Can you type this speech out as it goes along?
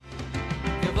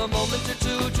a moment or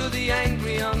two to the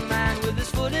angry young man with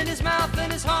his foot in his mouth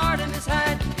and his heart in his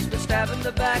hand. He's been stabbed in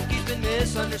the back, he's been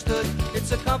misunderstood.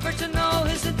 It's a comfort to know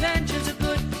his intentions are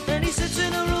good. And he sits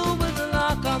in a room with a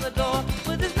lock on the door,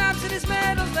 with his maps and his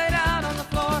medals laid out on the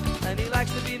floor. And he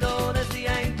likes to be known as the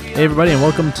angry young Hey everybody, and man.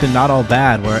 welcome to Not All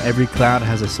Bad, where every cloud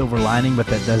has a silver lining, but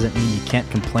that doesn't mean you can't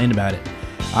complain about it.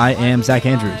 I am Zach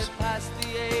Andrews.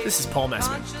 This is Paul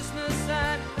Messman.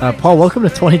 Paul, welcome to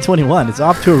 2021. It's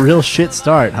off to a real shit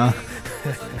start, huh?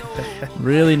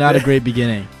 Really not a great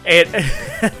beginning.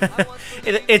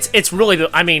 It's really,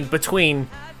 I mean, between,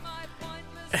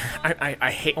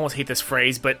 I almost hate this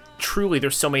phrase, but truly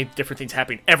there's so many different things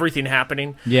happening, everything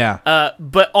happening. Yeah.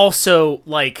 But also,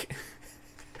 like,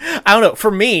 I don't know, for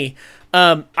me,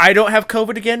 I don't have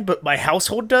COVID again, but my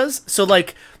household does. So,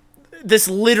 like, this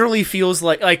literally feels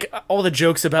like all the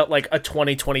jokes about, like, a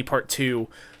 2020 part 2,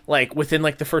 like, within,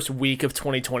 like, the first week of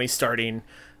 2020 starting,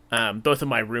 both of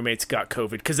my roommates got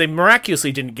COVID, because they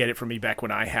miraculously didn't get it from me back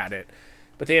when I had it,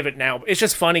 but they have it now. It's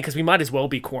just funny, because we might as well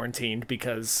be quarantined,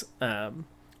 because,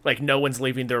 like, no one's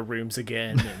leaving their rooms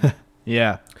again. And,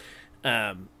 Yeah.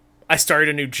 I started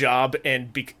a new job,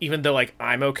 and even though, like,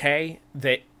 I'm okay,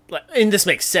 and this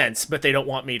makes sense, but they don't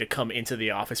want me to come into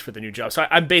the office for the new job. So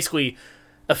I'm basically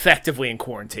effectively in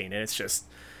quarantine, and it's just,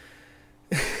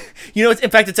 you know, in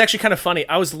fact, it's actually kind of funny.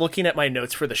 I was looking at my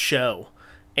notes for the show,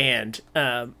 and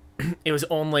it was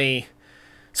only,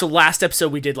 so last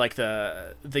episode we did like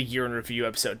the year in review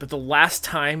episode, but the last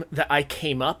time that I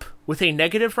came up with a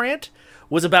negative rant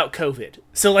was about COVID.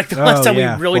 So like the last time we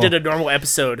really did a normal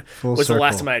episode was the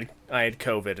last time I had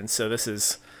COVID, and so this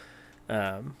is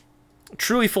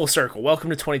truly full circle. Welcome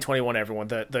to 2021, everyone.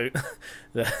 The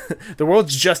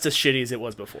world's just as shitty as it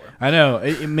was before. I know.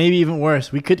 It maybe even worse.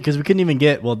 Because we couldn't even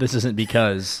get, well, this isn't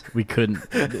because we couldn't.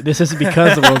 This isn't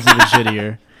because the world's even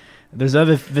shittier. There's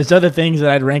other things that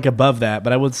I'd rank above that,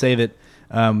 but I would say that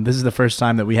this is the first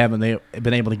time that we haven't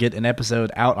been able to get an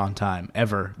episode out on time,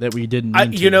 ever, that we didn't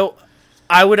mean to. You know,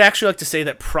 I would actually like to say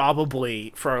that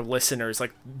probably for our listeners,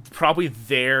 like, probably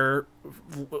their,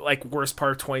 like, worst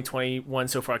part of 2021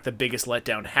 so far, like, the biggest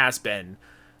letdown has been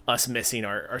us missing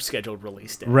our scheduled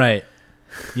release date. Right.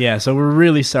 Yeah, so we're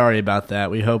really sorry about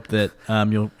that. We hope that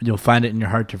you'll find it in your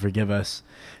heart to forgive us.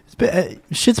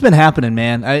 Shit's been happening,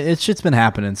 man. Shit's been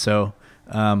happening, so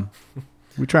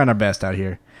we're trying our best out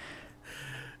here.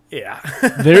 Yeah.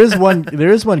 There is one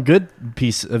good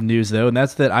piece of news, though, and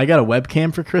that's that I got a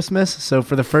webcam for Christmas. So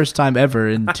for the first time ever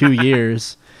in 2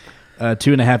 years,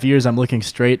 2.5 years, I'm looking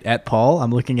straight at Paul.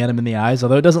 I'm looking at him in the eyes,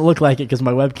 although it doesn't look like it because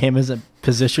my webcam isn't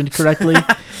positioned correctly.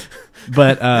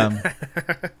 But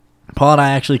Paul and I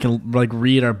actually can, like,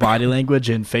 read our body language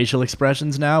and facial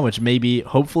expressions now, which maybe,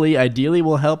 hopefully, ideally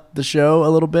will help the show a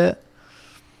little bit.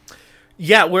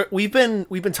 Yeah, we've been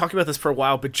talking about this for a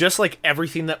while, but just like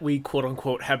everything that we quote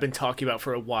unquote have been talking about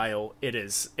for a while,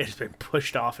 it's been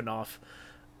pushed off and off.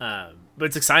 But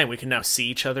it's exciting. We can now see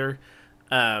each other.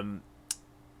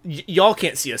 Y'all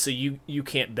can't see us, so you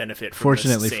can't benefit from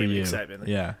Fortunately this same for you. excitement.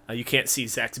 Yeah. You can't see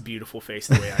Zach's beautiful face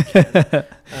the way I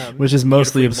can. Which is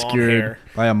mostly beautifully long obscured hair.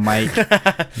 by a mic.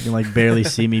 You can, like, barely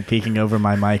see me peeking over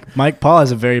my mic. Paul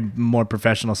has a very more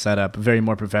professional setup. Very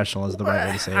more professional is the right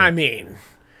way to say it. I mean,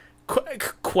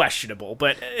 questionable,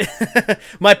 but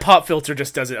my pop filter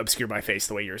just doesn't obscure my face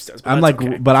the way yours does. I'm like,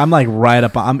 okay. but I'm like right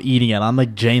up. I'm eating it. I'm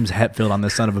like James Hetfield on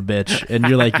this son of a bitch. And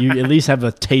you're like, you at least have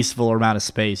a tasteful amount of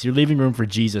space. You're leaving room for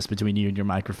Jesus between you and your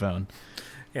microphone.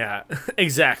 Yeah,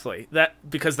 exactly. That,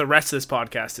 because the rest of this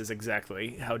podcast is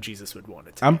exactly how Jesus would want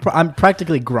it to. I'm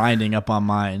practically grinding up on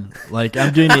mine. Like,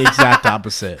 I'm doing the exact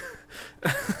opposite.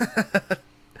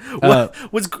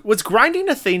 Was grinding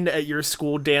a thing at your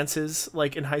school dances,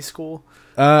 like in high school?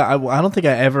 I don't think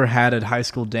I ever had a high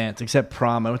school dance except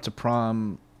prom. I went to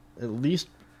prom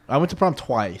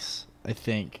twice, I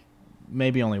think,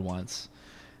 maybe only once.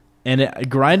 And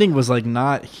grinding was, like,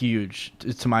 not huge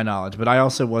to my knowledge, but I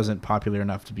also wasn't popular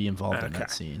enough to be involved in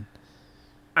that scene.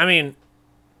 I mean,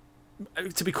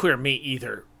 to be clear, me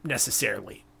either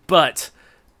necessarily, but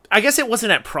I guess it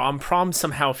wasn't at prom. Prom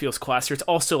somehow feels classier. It's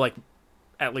also, like,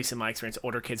 at least in my experience,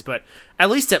 older kids, but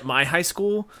at least at my high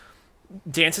school,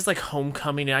 dances like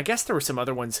homecoming, and I guess there were some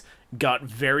other ones, got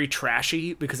very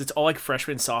trashy because it's all like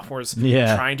freshmen, sophomores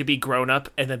trying to be grown up,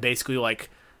 and then basically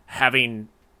like having,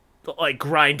 like,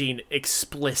 grinding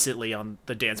explicitly on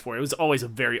the dance floor. It was always a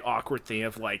very awkward thing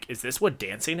of like, is this what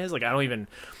dancing is? Like, I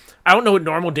don't know what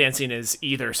normal dancing is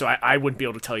either, so I wouldn't be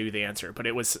able to tell you the answer, but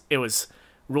it was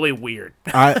really weird.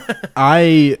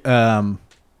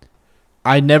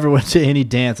 I never went to any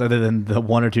dance other than the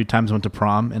one or two times I went to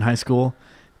prom in high school,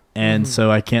 and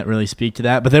so I can't really speak to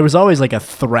that. But there was always, like, a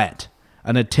threat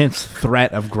an intense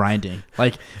threat of grinding.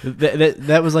 Like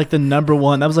that was like the number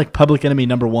one. That was like public enemy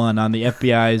number one on the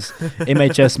FBI's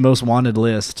MHS most wanted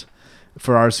list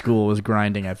for our school was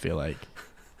grinding. I feel like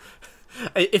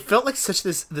it felt like such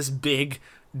this big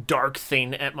dark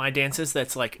thing at my dances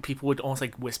that's like people would almost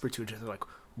like whisper to each other like,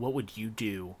 what would you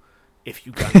do if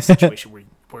you got in a situation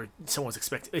where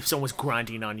if someone was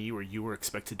grinding on you or you were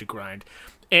expected to grind,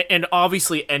 and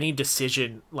obviously any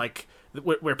decision like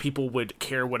where people would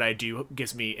care what I do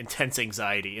gives me intense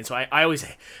anxiety, and so I always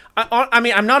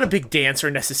mean I'm not a big dancer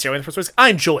necessarily in the first place. I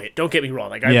enjoy it, don't get me wrong,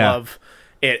 like I love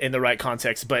it in the right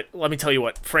context, but let me tell you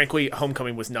what, frankly,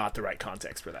 homecoming was not the right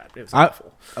context for that. It was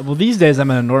awful. Well, these days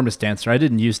I'm an enormous dancer. I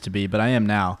didn't used to be, but I am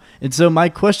now. And so my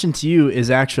question to you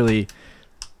is actually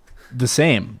the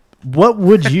same. What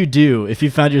would you do if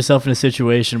you found yourself in a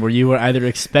situation where you were either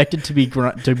expected to be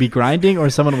grinding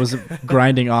or someone was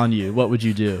grinding on you? What would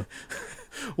you do?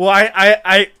 Well,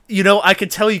 I could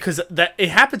tell you because that it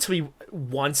happened to me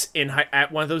once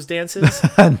at one of those dances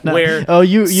where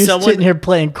you're sitting here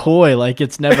playing coy like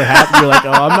it's never happened. You're like,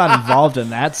 oh, I'm not involved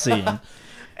in that scene.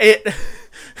 It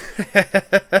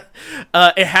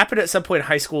happened at some point in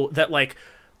high school that like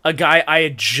a guy I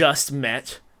had just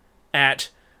met at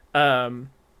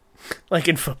like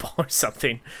in football or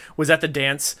something was at the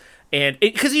dance. And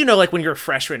because like when you're a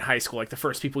freshman in high school, like the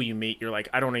first people you meet, you're like,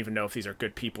 I don't even know if these are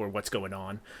good people or what's going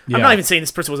on. Yeah. I'm not even saying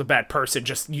this person was a bad person.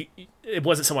 Just it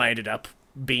wasn't someone I ended up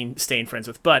staying friends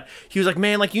with. But he was like,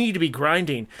 man, like you need to be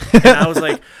grinding. And I was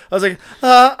like,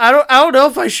 I don't know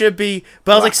if I should be.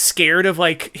 But I was like scared of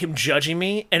like him judging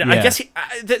me. And I guess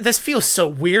this feels so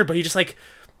weird. But he just like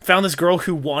found this girl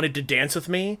who wanted to dance with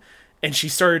me, and she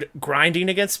started grinding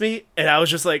against me, and I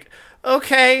was just like,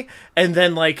 okay. And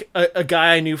then like a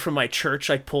guy I knew from my church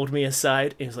like pulled me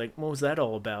aside and he was like, what was that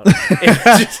all about?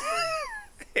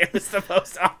 It was the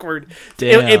most awkward.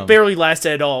 It barely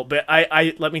lasted at all. But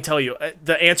I let me tell you,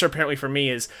 the answer apparently for me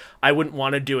is I wouldn't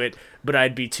want to do it, but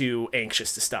I'd be too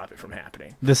anxious to stop it from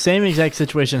happening. The same exact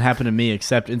situation happened to me,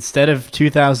 except instead of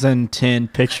 2010,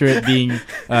 picture it being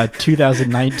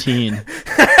 2019.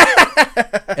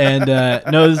 And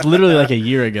no, it was literally like a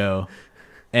year ago.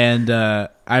 And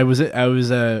I was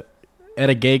at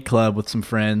a gay club with some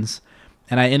friends,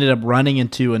 and I ended up running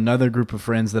into another group of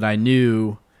friends that I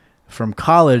knew from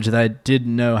college that I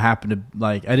didn't know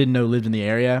lived in the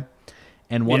area.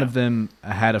 And one of them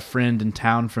had a friend in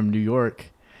town from New York,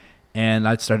 and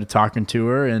I started talking to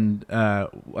her, and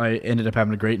I ended up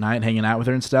having a great night hanging out with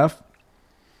her and stuff.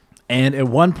 And at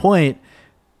one point,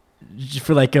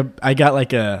 for I got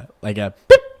like a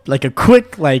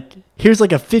quick, like, here's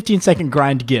like a 15-second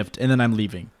grind gift, and then I'm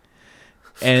leaving.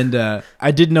 And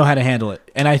I didn't know how to handle it.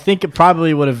 And I think it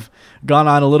probably would have gone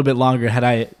on a little bit longer had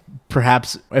I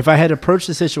if I had approached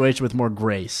the situation with more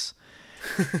grace.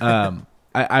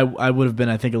 I would have been,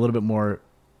 I think, a little bit more,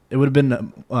 it would have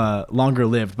been longer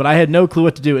lived. But I had no clue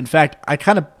what to do. In fact, I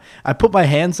put my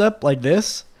hands up like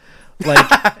this, like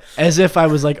as if I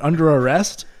was like under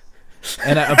arrest.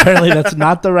 And apparently that's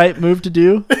not the right move to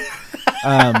do.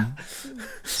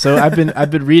 So I've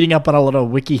been reading up on a lot of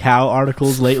WikiHow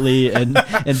articles lately, and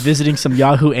visiting some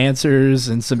Yahoo Answers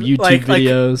and some YouTube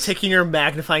videos. Like taking your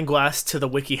magnifying glass to the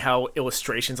WikiHow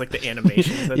illustrations, like the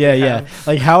animations. That yeah.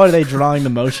 Like, how are they drawing the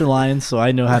motion lines so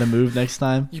I know how to move next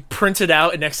time? You print it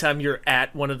out, and next time you're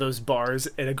at one of those bars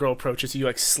and a girl approaches you,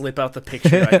 like slip out the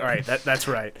picture. Like, all right, that's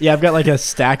right. Yeah, I've got like a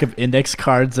stack of index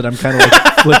cards that I'm kind of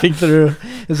like flipping through.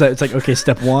 It's like, okay,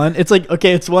 step one. It's like,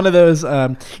 okay, it's one of those,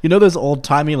 those old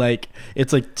timey, like,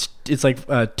 it's like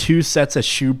two sets of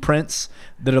shoe prints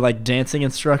that are like dancing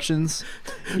instructions.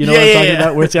 You know what I'm talking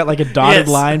about? Where it's got like a dotted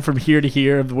line from here to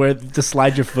here of where to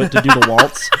slide your foot to do the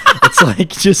waltz. It's like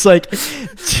just like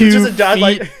two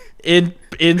feet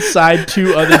inside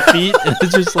two other feet. And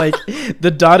it's just like the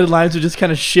dotted lines are just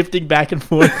kind of shifting back and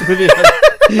forth with it.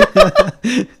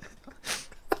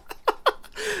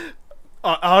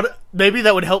 Maybe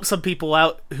that would help some people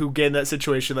out who get in that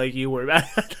situation like you were.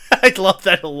 I'd love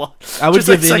that a lot. I would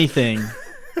give anything.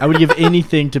 I would give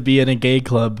anything to be in a gay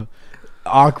club,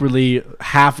 awkwardly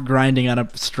half grinding on a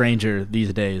stranger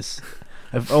these days.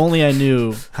 If only I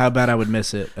knew how bad I would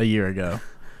miss it a year ago.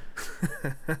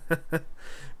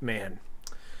 Man.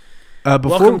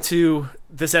 Welcome to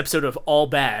this episode of All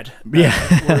Bad.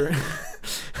 We're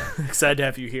excited to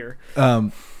have you here.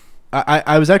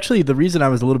 I was actually, the reason I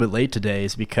was a little bit late today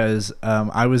is because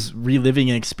I was reliving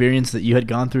an experience that you had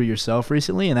gone through yourself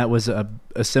recently, and that was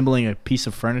assembling a piece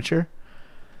of furniture.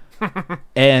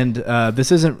 And this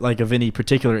isn't like of any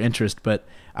particular interest, but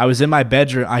I was in my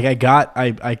bedroom.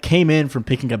 I came in from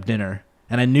picking up dinner,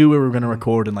 and I knew we were going to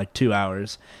record in like 2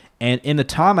 hours. And in the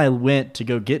time I went to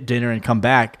go get dinner and come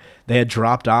back, they had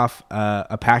dropped off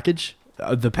a package,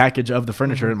 the package of the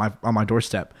furniture on my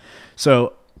doorstep.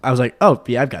 So I was like, oh,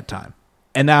 yeah, I've got time.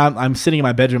 And now I'm sitting in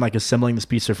my bedroom, like assembling this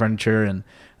piece of furniture, and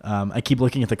I keep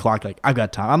looking at the clock, like I've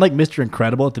got time. I'm like Mr.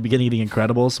 Incredible at the beginning of The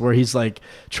Incredibles, where he's like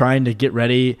trying to get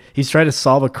ready. He's trying to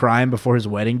solve a crime before his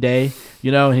wedding day,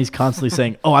 and he's constantly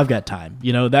saying, "Oh, I've got time."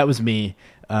 That was me,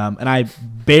 and I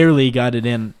barely got it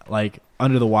in like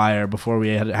under the wire before we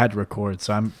had to record.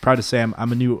 So I'm proud to say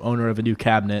I'm a new owner of a new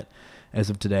cabinet as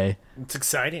of today. It's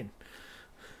exciting.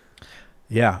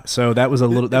 Yeah, so that was the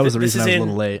reason I was a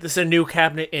little late. This is a new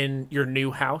cabinet in your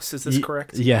new house. Is this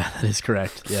correct? Yeah, that is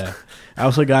correct. Yeah, I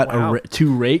also got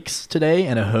 2 rakes today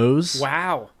and a hose.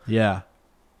 Wow. Yeah.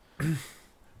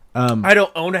 I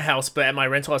don't own a house, but at my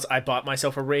rental house, I bought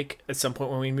myself a rake at some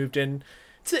point when we moved in.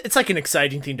 It's like an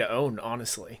exciting thing to own,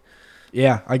 honestly.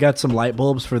 Yeah, I got some light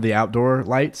bulbs for the outdoor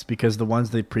lights because the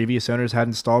ones the previous owners had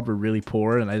installed were really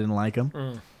poor and I didn't like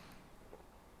them.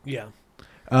 Yeah.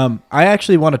 I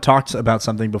actually want to talk about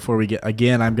something before we get,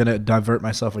 again, I'm going to divert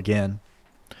myself again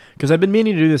because I've been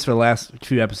meaning to do this for the last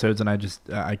 2 episodes and I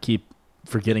keep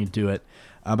forgetting to do it.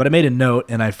 But I made a note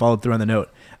and I followed through on the note.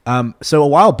 So a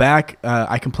while back,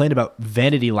 I complained about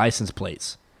vanity license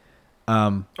plates.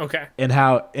 Okay. And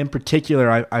how in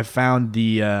particular, I found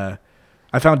I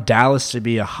found Dallas to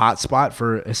be a hot spot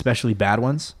for especially bad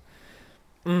ones.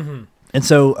 Mm-hmm. And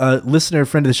so a listener,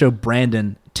 friend of the show,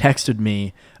 Brandon, texted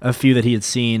me a few that he had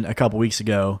seen a couple weeks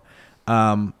ago.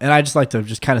 And I just like to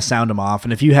just kind of sound them off.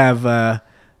 And if you have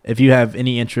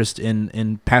any interest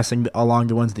in passing along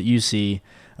the ones that you see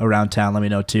around town, let me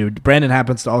know too. Brandon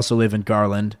happens to also live in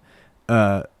Garland,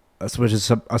 which is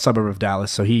a suburb of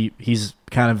Dallas. So he's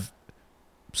kind of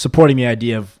supporting the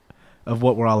idea of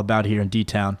what we're all about here in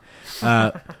D-Town.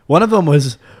 One of them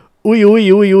was Uy Uy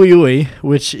Uy Uy Uy,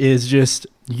 which is just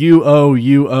UOUOUOU.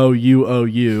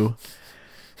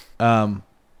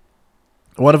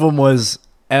 One of them was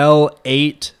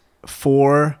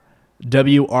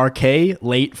L84WRK,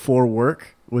 late for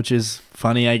work, which is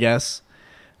funny, I guess.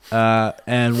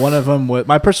 And one of them was,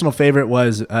 my personal favorite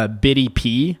was Biddy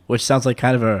P, which sounds like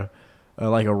kind of a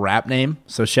rap name.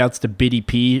 So shouts to Biddy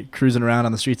P cruising around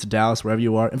on the streets of Dallas, wherever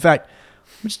you are. In fact,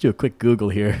 let me just do a quick Google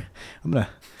here. I'm going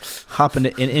to hop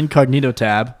into an incognito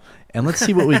tab, and let's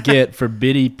see what we get for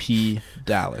Biddy P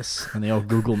Dallas on the old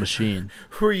Google machine.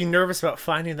 Who are you nervous about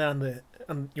finding that on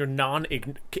your wow,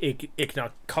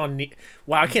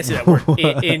 I can't say that word.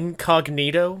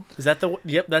 Incognito? Is that the?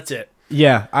 Yep, that's it.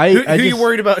 Yeah, who are you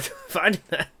worried about finding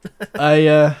that?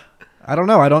 I don't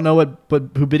know. I don't know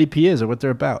who Biddy P is or what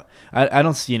they're about. I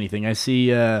don't see anything. I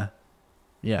see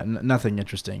nothing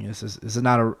interesting. This is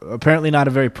apparently not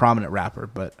a very prominent rapper,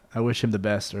 but I wish him the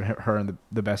best or her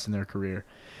the best in their career.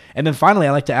 And then finally,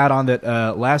 I like to add on that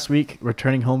last week,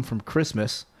 returning home from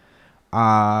Christmas,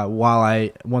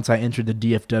 once I entered the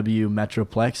DFW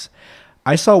Metroplex,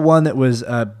 I saw one that was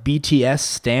BTS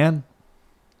Stan.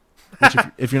 Which,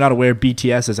 if you're not aware,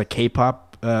 BTS is a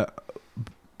K-pop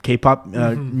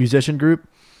musician group,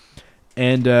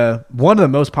 and one of the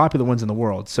most popular ones in the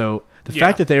world. So the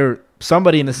fact that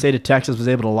somebody in the state of Texas was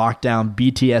able to lock down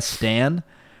BTS Stan,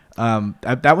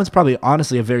 that one's probably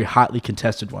honestly a very hotly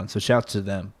contested one. So shouts to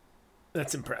them.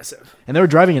 That's impressive. And they were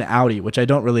driving an Audi, which I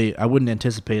wouldn't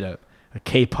anticipate a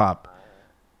K-pop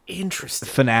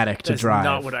fanatic to drive.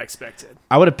 Not what I expected.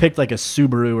 I would have picked like a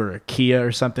Subaru or a Kia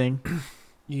or something.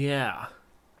 Yeah.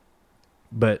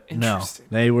 But no,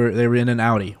 they were in an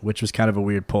Audi, which was kind of a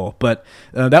weird pull. But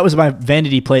that was my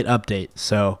vanity plate update.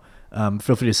 So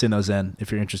feel free to send those in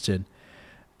if you're interested.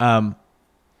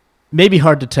 Maybe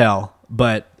hard to tell,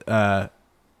 but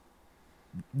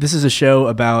this is a show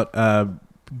about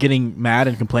getting mad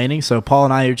and complaining. So Paul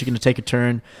and I are just going to take a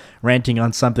turn ranting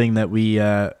on something that we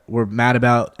were mad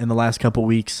about in the last couple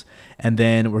weeks, and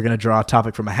then we're going to draw a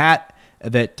topic from a hat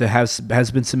that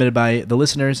has been submitted by the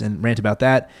listeners and rant about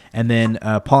that. And then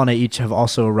Paul and I each have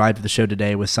also arrived at the show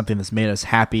today with something that's made us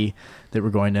happy that we're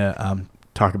going to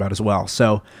talk about as well.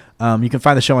 So you can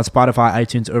find the show on Spotify,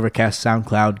 iTunes, Overcast,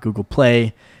 SoundCloud, Google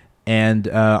Play, and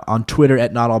on Twitter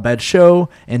at Not All Bad Show,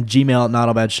 and Gmail at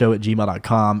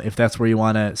notallbadshow@gmail.com if that's where you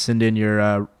want to send in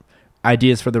your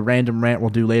ideas for the random rant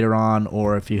we'll do later on,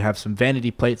 or if you have some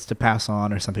vanity plates to pass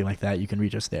on or something like that, you can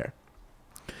reach us there.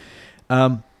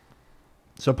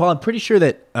 So, Paul, I'm pretty sure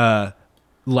that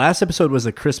last episode was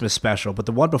a Christmas special, but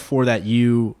the one before that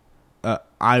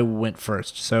I went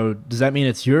first. So does that mean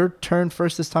it's your turn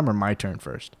first this time or my turn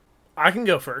first? I can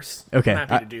go first. Okay. I'm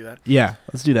happy to do that. Yeah,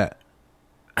 let's do that.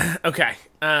 Okay.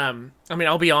 I mean,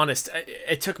 I'll be honest.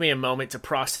 It took me a moment to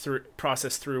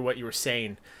process through what you were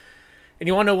saying. And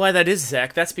you want to know why that is,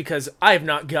 Zach? That's because I have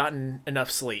not gotten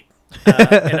enough sleep.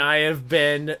 And I have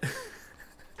been...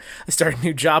 I started a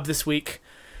new job this week.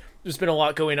 There's been a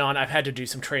lot going on. I've had to do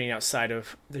some training outside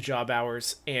of the job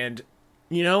hours. And,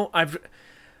 you know,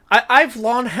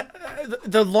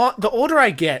 the older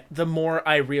I get, the more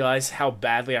I realize how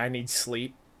badly I need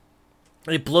sleep.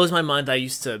 It blows my mind that I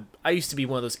used to be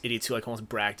one of those idiots who like almost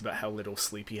bragged about how little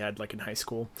sleep he had like in high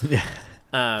school. Yeah.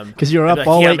 Because you're up like,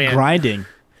 all night grinding.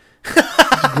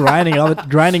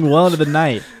 grinding well into the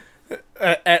night.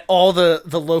 At all the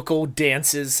local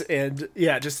dances and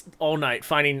just all night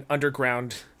finding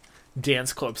underground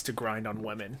dance clubs to grind on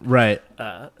women. Right.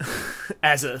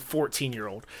 As a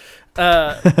 14-year-old.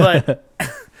 But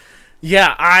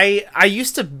yeah, I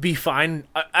used to be fine,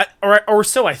 or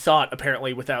so I thought,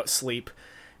 apparently, without sleep.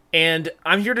 And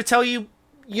I'm here to tell you,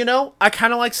 you know, I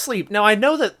kind of like sleep. Now, I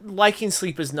know that liking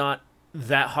sleep is not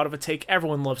that hot of a take.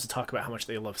 Everyone loves to talk about how much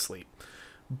they love sleep.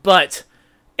 But,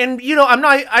 and, you know,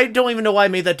 I don't even know why I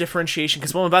made that differentiation,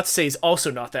 because what I'm about to say is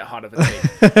also not that hot of a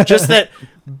take. Just that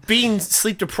being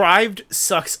sleep deprived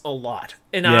sucks a lot.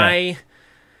 And yeah.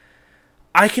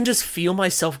 I can just feel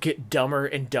myself get dumber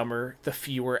and dumber the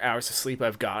fewer hours of sleep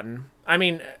I've gotten. I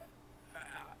mean,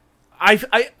 I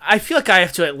feel like I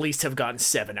have to at least have gotten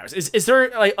 7 hours. Is there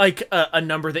like a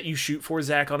number that you shoot for,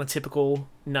 Zach, on a typical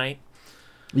night?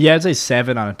 Yeah, I'd say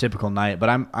 7 on a typical night, but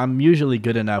I'm usually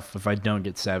good enough if I don't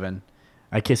get 7.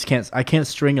 I can't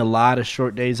string a lot of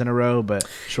short days in a row, but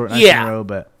short nights in a row,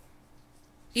 but.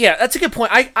 Yeah, that's a good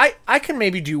point. I can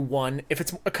maybe do 1. If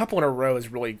it's a couple in a row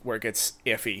is really where it gets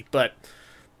iffy, but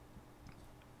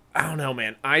I don't know,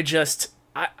 man.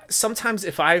 Sometimes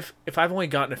if I've only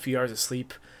gotten a few hours of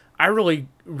sleep, I really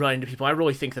run into people. I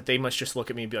really think that they must just look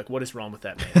at me and be like, "What is wrong with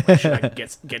that man? Like, should I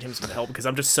get him some help?" Because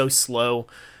I'm just so slow.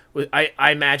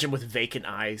 I imagine with vacant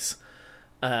eyes.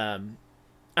 I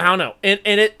don't know, and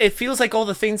it feels like all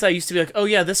the things I used to be like, "Oh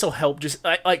yeah, this will help." Just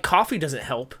like coffee doesn't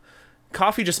help.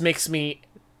 Coffee just makes me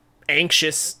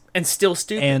anxious and still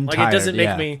stupid. And like tired, it doesn't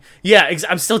make me. Yeah,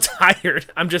 I'm still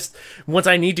tired. I'm just once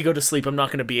I need to go to sleep, I'm not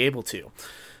going to be able to.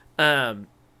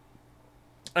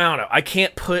 I don't know. I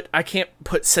can't put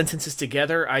sentences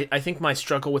together. I think my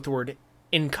struggle with the word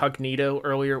incognito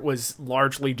earlier was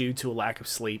largely due to a lack of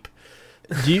sleep.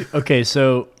 Okay,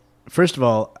 so first of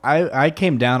all, I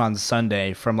came down on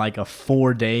Sunday from like a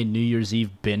 4-day New Year's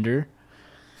Eve bender.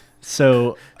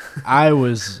 So I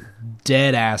was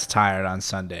dead ass tired on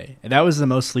Sunday, and that was the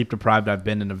most sleep deprived I've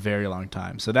been in a very long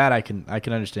time. So that I can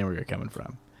understand where you're coming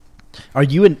from. Are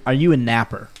you a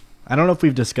napper? I don't know if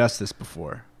we've discussed this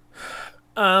before.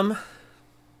 I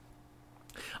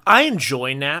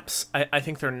enjoy naps. I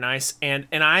think they're nice,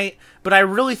 but I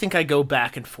really think I go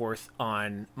back and forth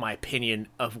on my opinion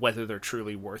of whether they're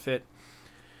truly worth it.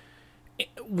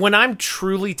 When I'm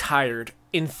truly tired,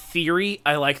 in theory,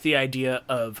 I like the idea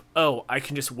of, I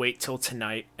can just wait till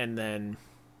tonight and then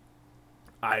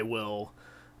I will,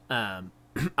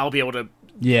 I'll be able to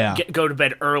go to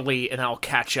bed early and I'll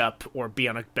catch up or be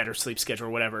on a better sleep schedule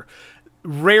or whatever.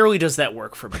 Rarely does that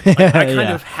work for me. Like, I kind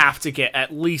of have to get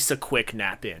at least a quick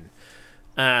nap in.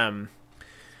 The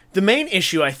main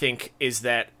issue, I think, is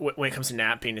that when it comes to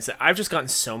napping is that I've just gotten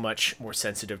so much more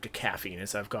sensitive to caffeine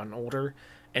as I've gotten older.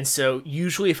 And so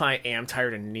usually if I am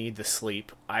tired and need the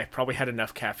sleep, I've probably had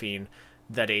enough caffeine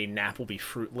that a nap will be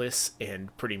fruitless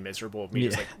and pretty miserable of me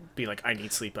just being like, I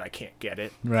need sleep, but I can't get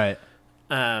it. Right.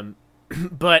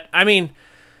 But, I mean,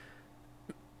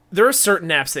 there are certain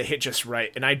naps that hit just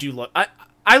right, and I do love...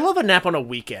 I love a nap on a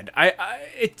weekend.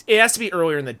 It has to be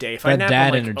earlier in the day. If I nap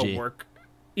on like energy. A work...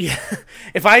 Yeah.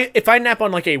 If I nap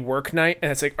on like a work night,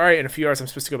 and it's like, all right, in a few hours I'm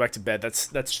supposed to go back to bed,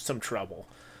 that's some trouble.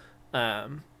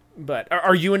 But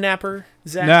are you a napper,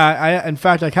 Zach? No, in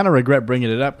fact, I kind of regret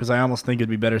bringing it up because I almost think it'd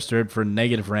be better served for a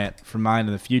negative rant from mine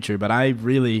in the future. But I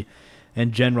really,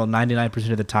 in general,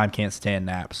 99% of the time can't stand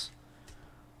naps.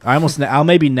 I'll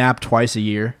maybe nap twice a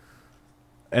year,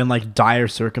 in like dire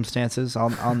circumstances.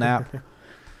 I'll nap,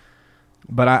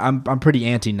 but I'm pretty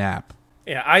anti-nap.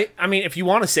 Yeah, I mean, if you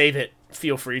want to save it,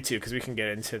 feel free to, because we can get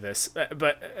into this.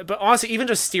 But honestly, even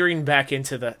just steering back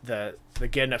into the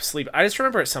get enough sleep, I just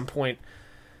remember at some point.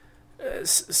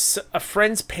 A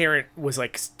friend's parent was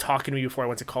like talking to me before I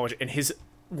went to college, and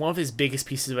one of his biggest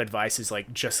pieces of advice is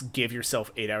like just give yourself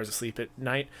 8 hours of sleep at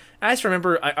night. And I just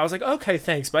remember I was like, okay,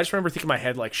 thanks, but I just remember thinking in my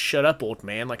head like, shut up, old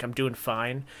man, like I'm doing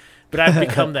fine. But I've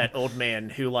become that old man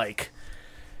who like,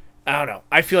 I don't know.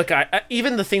 I feel like I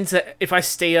even the things that if I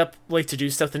stay up late to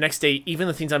do stuff the next day, even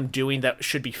the things I'm doing that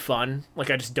should be fun, like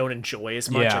I just don't enjoy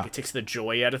as much. Yeah. Like it takes the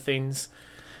joy out of things.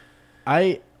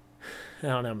 I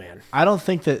don't know, man. I don't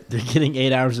think that getting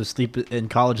 8 hours of sleep in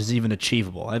college is even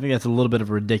achievable. I think that's a little bit of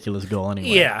a ridiculous goal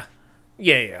anyway.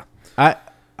 Yeah.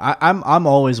 I'm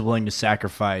always willing to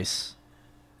sacrifice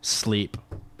sleep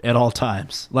at all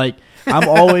times. Like I'm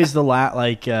always the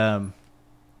like at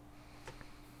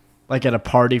a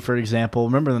party, for example.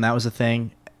 Remember when that was a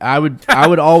thing? I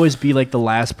would always be like the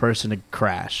last person to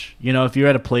crash. You know, if you're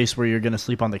at a place where you're gonna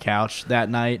sleep on the couch that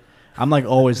night, I'm like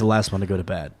always the last one to go to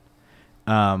bed.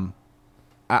 I'll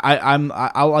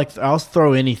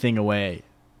throw anything away.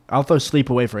 I'll throw sleep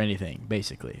away for anything,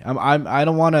 basically. I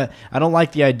don't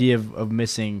like the idea of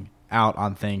missing out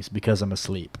on things because I'm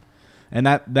asleep. And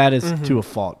that is to a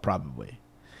fault, probably.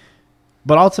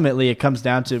 But ultimately, it comes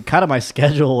down to kind of my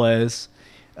schedule was,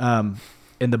 in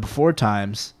the before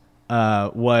times,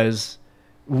 was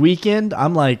weekend.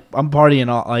 I'm partying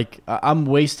all, I'm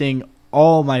wasting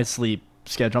all my sleep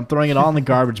schedule. I'm throwing it all in the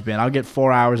garbage bin. I'll get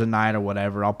 4 hours a night or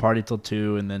whatever. I'll party till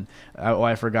 2, and then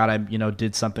I forgot I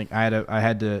did something.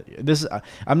 This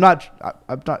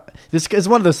is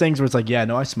one of those things where it's like, yeah,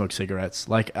 no, I smoke cigarettes.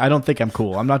 Like I don't think I'm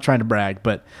cool. I'm not trying to brag,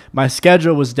 but my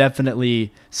schedule was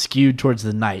definitely skewed towards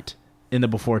the night in the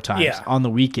before times on the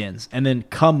weekends, and then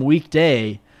come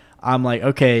weekday, I'm like,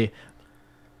 okay,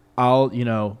 I'll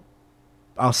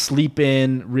sleep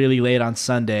in really late on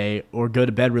Sunday or go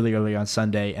to bed really early on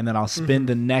Sunday, and then I'll spend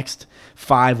the next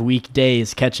 5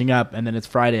 weekdays catching up, and then it's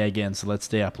Friday again, so let's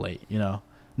stay up late,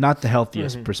 Not the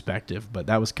healthiest perspective, but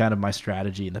that was kind of my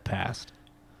strategy in the past.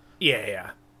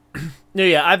 Yeah. No,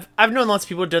 yeah, I've known lots of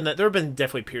people who have done that. There have been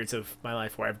definitely periods of my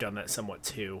life where I've done that somewhat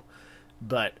too.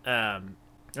 But I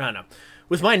don't know.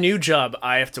 With my new job,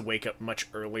 I have to wake up much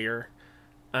earlier.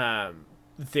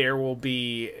 There will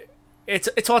be... It's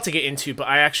a lot to get into, but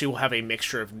I actually will have a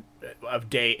mixture of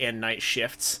day and night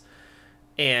shifts,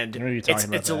 and and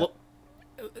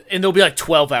they'll be like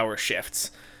 12-hour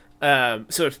shifts. So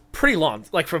it's pretty long,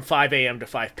 like from 5 a.m. to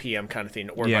 5 p.m. kind of thing,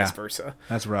 or vice versa.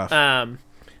 That's rough.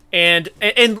 And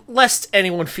lest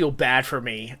anyone feel bad for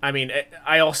me, I mean,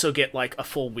 I also get like a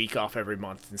full week off every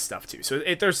month and stuff too. So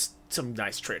there's some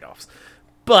nice trade-offs.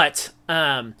 But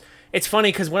it's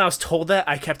funny because when I was told that,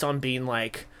 I kept on being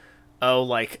like, oh,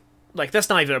 like that's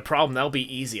not even a problem. That'll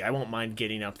be easy. I won't mind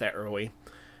getting up that early.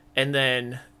 And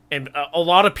then, a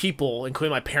lot of people,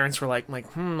 including my parents, were like,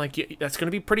 that's going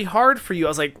to be pretty hard for you. I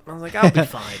was like, I'll be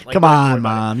fine. Like, come on,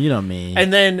 Mom. You know me.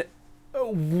 And then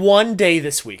one day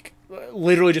this week,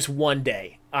 literally just one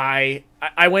day, I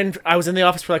was in the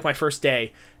office for like my first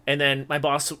day, and then my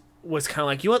boss was kind of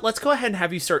like, you know what, let's go ahead and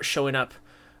have you start showing up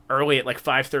early at like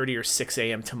 5:30 or 6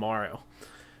 a.m. tomorrow.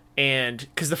 And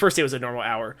because the first day was a normal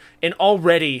hour, and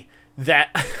already that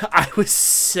I was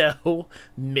so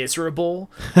miserable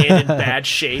and in bad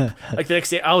shape. Like the next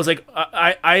day, I was like,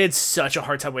 I had such a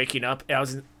hard time waking up, and I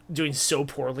was doing so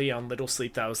poorly on little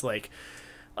sleep that I was like,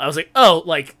 oh,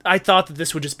 like I thought that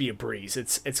this would just be a breeze.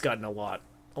 It's gotten a lot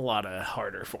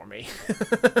harder for me.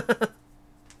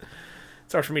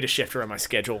 It's hard for me to shift around my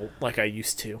schedule like I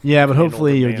used to. Yeah, but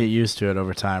hopefully you'll get used to it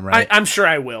over time, right? I'm sure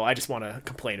I will. I just want to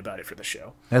complain about it for the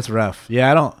show. That's rough.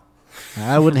 Yeah,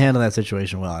 I wouldn't handle that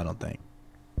situation well, I don't think.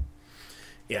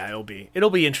 Yeah, it'll be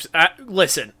interesting.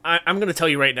 Listen, I'm going to tell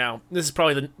you right now, this is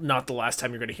probably not the last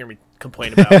time you're going to hear me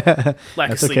complain about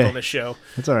lack of sleep on this show.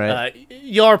 That's all right.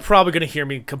 Y'all are probably going to hear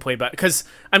me complain about it, because,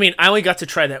 I mean, I only got to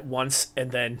try that once,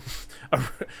 and then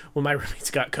when my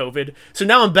roommates got COVID. So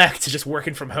now I'm back to just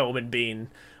working from home and being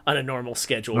on a normal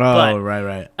schedule. Oh,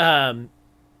 right.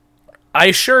 I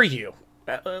assure you,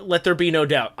 let there be no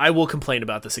doubt, I will complain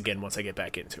about this again once I get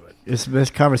back into it. This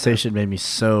conversation made me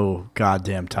so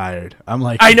goddamn tired. I'm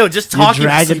like, I know, just talking. You're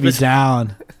dragging me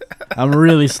down. I'm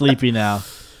really sleepy now.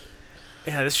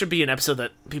 Yeah, this should be an episode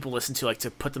that people listen to, like,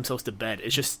 to put themselves to bed.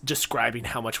 It's just describing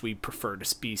how much we prefer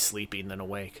to be sleeping than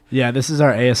awake. Yeah, this is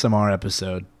our ASMR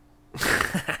episode.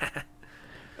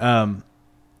 I'm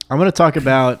going to talk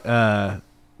about,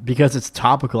 because it's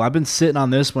topical, I've been sitting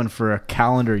on this one for a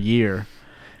calendar year.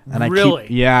 And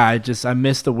really? I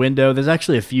missed the window. There's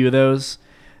actually a few of those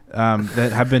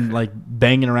that have been like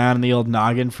banging around in the old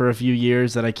noggin for a few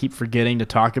years that I keep forgetting to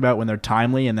talk about when they're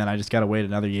timely, and then I just got to wait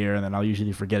another year, and then I'll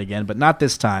usually forget again, but not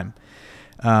this time.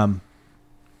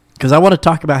 Because I want to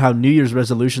talk about how New Year's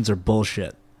resolutions are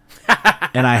bullshit,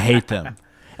 and I hate them.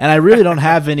 And I really don't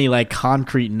have any like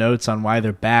concrete notes on why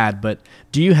they're bad, but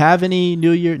do you have any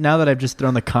New Year, now that I've just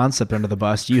thrown the concept under the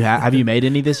bus, have you made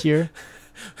any this year?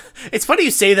 It's funny you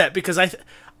say that, because I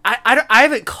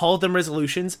haven't called them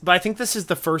resolutions, but I think this is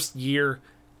the first year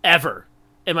ever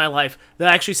in my life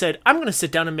that I actually said, I'm going to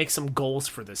sit down and make some goals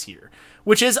for this year,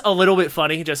 which is a little bit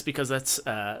funny just because that's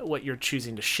what you're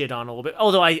choosing to shit on a little bit.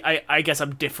 Although I guess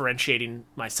I'm differentiating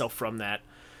myself from that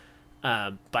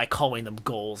by calling them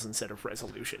goals instead of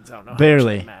resolutions. I don't know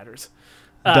Barely. how much that matters.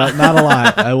 Not a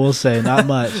lot, I will say. Not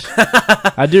much.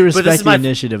 I do respect the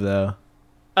initiative, though.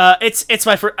 It's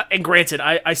my first, and granted,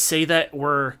 I say that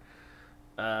we're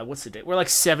what's the date? We're like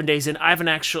 7 days in. I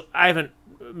haven't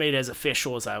made it as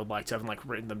official as I would like to. I haven't like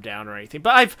written them down or anything.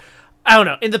 But I don't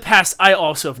know. In the past, I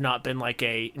also have not been like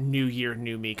a new year,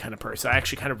 new me kind of person. I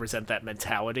actually kind of resent that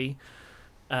mentality.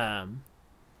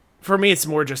 For me, it's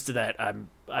more just that I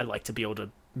like to be able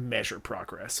to measure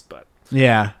progress. But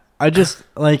yeah, I just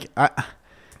like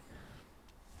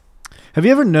have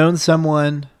you ever known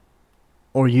someone,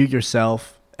 or you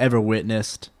yourself ever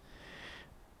witnessed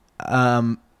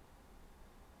the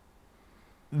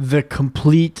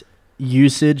complete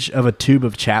usage of a tube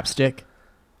of chapstick?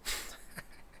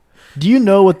 Do you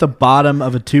know what the bottom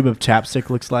of a tube of chapstick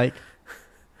looks like?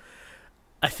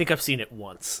 I think I've seen it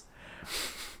once.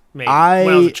 Maybe when I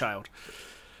was a child.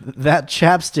 That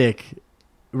chapstick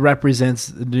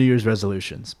represents New Year's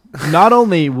resolutions. Not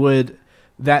only would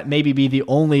that maybe be the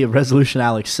only resolution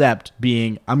I'll accept,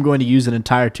 being I'm going to use an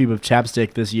entire tube of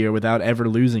chapstick this year without ever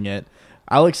losing it,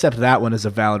 I'll accept that one as a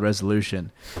valid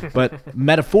resolution. But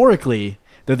metaphorically,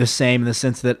 they're the same in the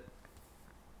sense that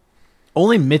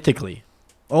only mythically,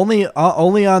 only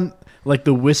on like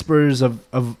the whispers of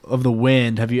the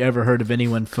wind have you ever heard of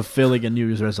anyone fulfilling a New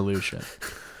Year's resolution.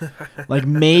 like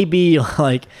maybe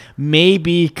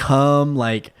come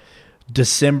like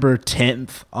December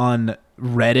 10th on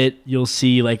Reddit, you'll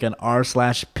see like an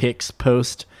r/pics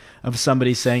post of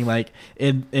somebody saying like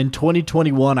in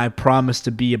 2021 I promise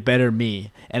to be a better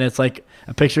me, and it's like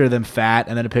a picture of them fat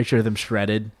and then a picture of them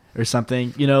shredded or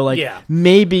something,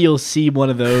 maybe you'll see one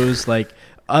of those like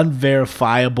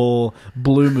unverifiable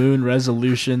blue moon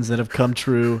resolutions that have come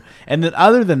true. And then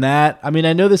other than that, I mean,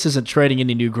 I know this isn't treading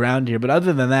any new ground here, but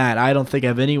other than that, I don't think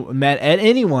I've met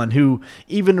anyone who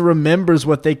even remembers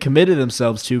what they committed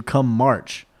themselves to come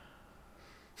March.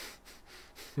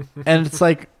 And it's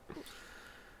like,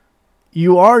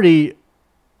 you already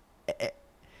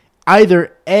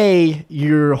either A,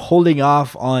 you're holding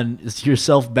off on your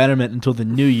self-betterment until the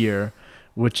new year,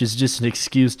 which is just an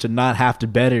excuse to not have to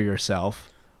better yourself,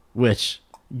 which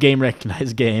game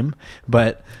recognized game,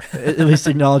 but at least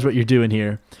acknowledge what you're doing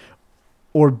here.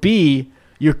 Or B,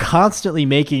 you're constantly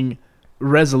making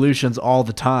resolutions all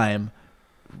the time.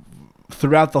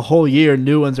 Throughout the whole year,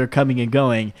 new ones are coming and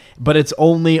going, but it's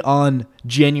only on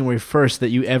January 1st that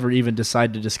you ever even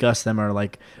decide to discuss them or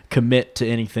like commit to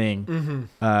anything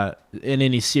in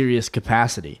any serious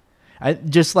capacity. I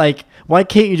just like, why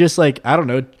can't you just like, I don't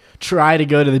know, try to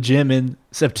go to the gym in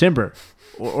September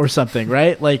or something,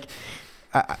 right? Like,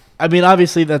 I mean,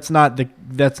 obviously that's not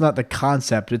the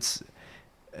concept. It's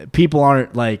people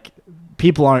aren't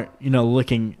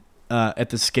looking at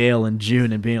the scale in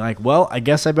June and being like, well, I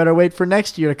guess I better wait for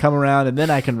next year to come around and then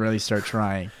I can really start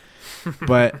trying.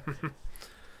 But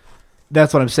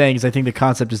that's what I'm saying, is I think the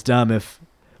concept is dumb. If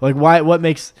like,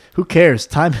 who cares?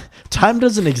 Time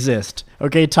doesn't exist.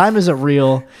 Okay. Time isn't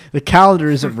real. The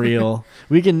calendar isn't real.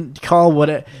 We can call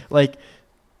the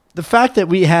fact that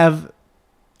we have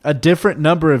a different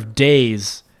number of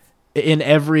days in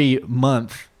every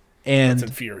month, and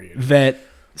that's infuriating. That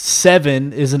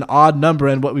 7 is an odd number,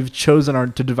 and what we've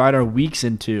chosen to divide our weeks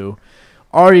into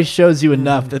already shows you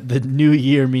enough that the new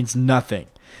year means nothing.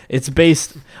 It's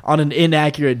based on an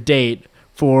inaccurate date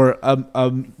for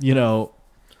the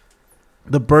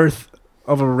birth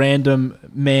of a random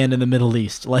man in the Middle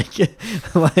East. Like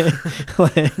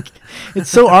it's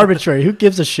so arbitrary. Who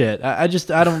gives a shit? I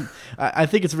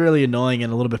think it's really annoying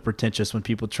and a little bit pretentious when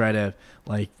people try to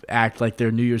like act like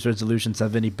their New Year's resolutions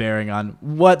have any bearing on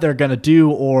what they're going to do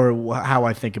or how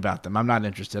I think about them. I'm not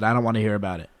interested. I don't want to hear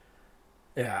about it.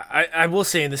 Yeah, I will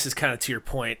say, and this is kind of to your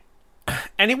point,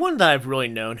 anyone that I've really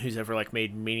known who's ever like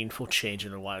made meaningful change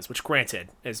in their lives, which granted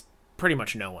is pretty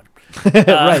much no one.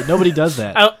 Right, nobody does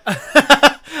that.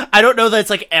 I don't know that it's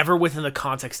like ever within the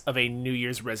context of a New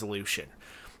Year's resolution.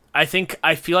 I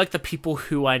feel like the people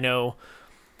who I know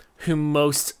who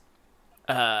most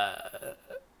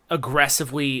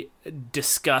aggressively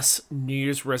discuss New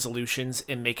Year's resolutions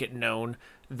and make it known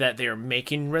that they are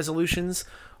making resolutions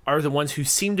are the ones who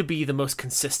seem to be the most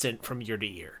consistent from year to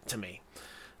year to me.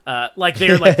 Like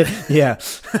they're like, yeah,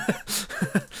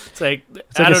 it's like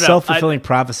a self-fulfilling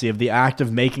prophecy of the act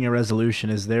of making a resolution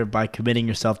is thereby committing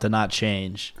yourself to not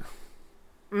change.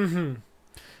 Mm-hmm.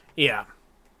 Yeah.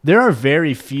 There are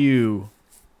very few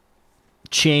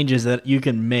changes that you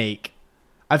can make.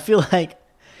 I feel like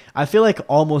I feel like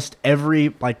almost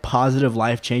every like positive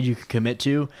life change you can commit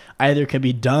to either can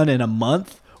be done in a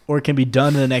month or it can be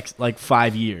done in the next like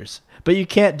 5 years. But you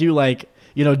can't do like,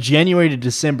 January to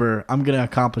December, I'm going to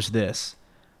accomplish this.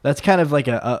 That's kind of like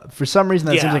for some reason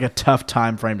that seems like a tough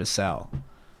time frame to sell.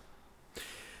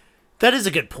 That is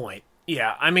a good point.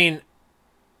 Yeah, I mean,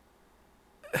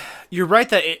 you're right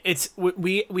that it's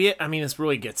I mean, this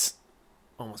really gets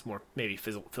almost more maybe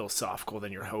philosophical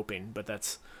than you're hoping, but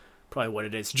that's probably what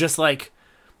it is. Just like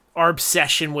our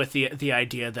obsession with the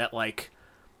idea that like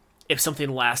if something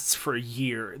lasts for a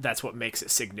year, that's what makes it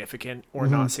significant or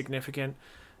not significant.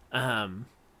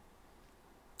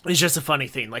 It's just a funny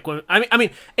thing. Like when I mean,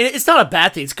 it's not a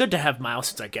bad thing. It's good to have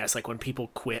milestones, I guess. Like when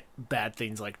people quit bad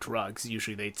things like drugs,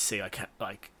 usually they say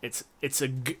like it's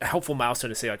a helpful milestone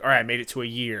to say like, all right, I made it to a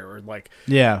year, or like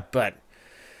yeah. But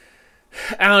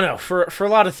I don't know. For a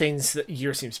lot of things, the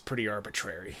year seems pretty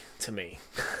arbitrary to me.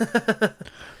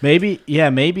 Maybe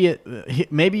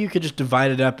you could just divide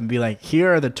it up and be like,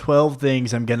 here are the 12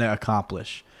 things I'm gonna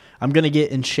accomplish. I'm gonna get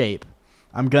in shape.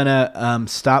 I'm gonna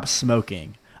stop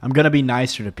smoking. I'm going to be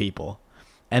nicer to people.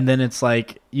 And then it's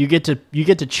like you get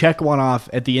to check one off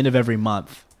at the end of every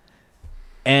month.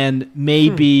 And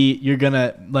maybe you're going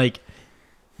to like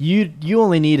you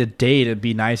only need a day to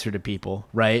be nicer to people,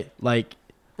 right? Like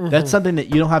that's something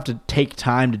that you don't have to take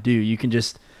time to do. You can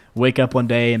just wake up one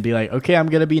day and be like, "Okay, I'm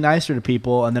going to be nicer to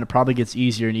people." And then it probably gets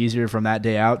easier and easier from that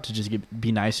day out to just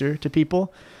be nicer to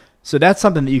people. So that's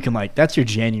something that you can like that's your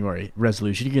January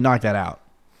resolution. You can knock that out.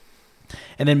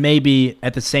 And then maybe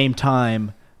at the same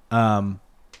time,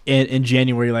 in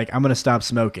January, like I'm going to stop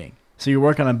smoking. So you're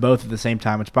working on both at the same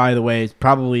time, which by the way, is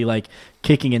probably like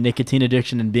kicking a nicotine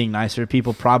addiction and being nicer to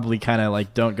people probably kind of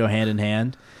like don't go hand in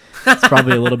hand. It's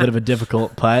probably a little bit of a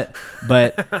difficult putt,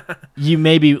 but you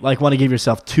maybe like want to give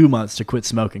yourself 2 months to quit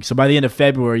smoking. So by the end of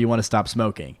February, you want to stop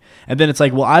smoking. And then it's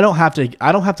like, well, I don't have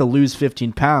to lose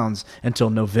 15 pounds until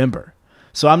November.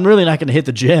 So I'm really not going to hit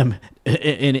the gym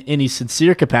in any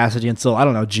sincere capacity until, I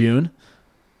don't know, June.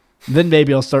 Then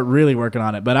maybe I'll start really working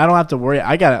on it. But I don't have to worry.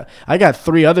 I got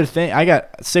 6 other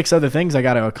things I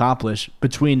got to accomplish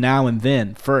between now and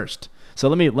then first. So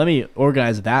let me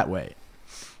organize it that way.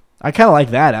 I kind of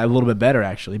like that a little bit better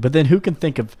actually. But then who can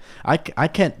think of I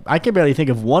can barely think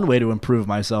of one way to improve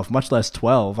myself, much less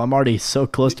 12. I'm already so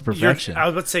close to perfection. I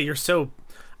was about to say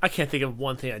I can't think of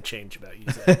one thing I'd change about you,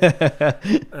 Zach.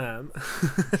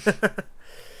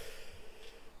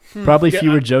 Probably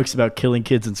fewer jokes about killing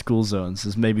kids in school zones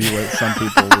is maybe what some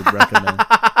people would recommend.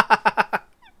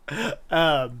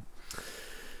 I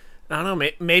don't know.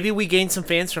 Maybe we gained some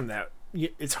fans from that.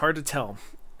 It's hard to tell.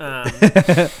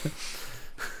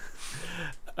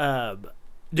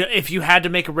 If you had to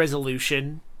make a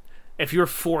resolution, if you were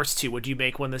forced to, would you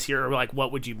make one this year, or like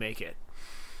what would you make it?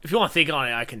 If you want to think on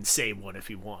it, I can say one if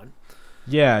you want.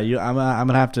 Yeah, you're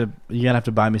gonna have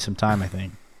to buy me some time, I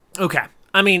think. Okay.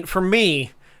 I mean, for me,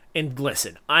 and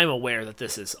listen, I'm aware that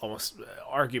this is almost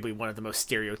arguably one of the most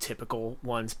stereotypical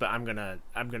ones, but I'm gonna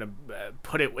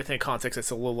put it within a context that's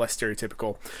a little less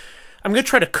stereotypical. I'm gonna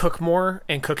try to cook more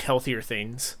and cook healthier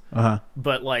things.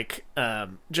 But like,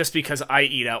 just because I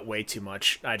eat out way too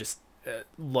much, I just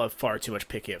love far too much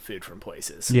picking up food from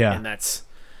places. Yeah, and that's.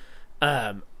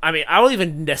 I mean, I don't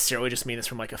even necessarily just mean this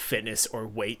from like a fitness or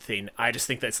weight thing. I just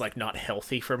think that's like not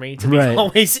healthy for me to be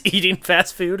always eating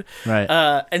fast food. Right.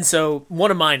 And so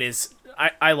one of mine is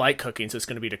I like cooking, so it's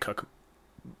going to be to cook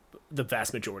the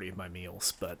vast majority of my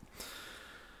meals. But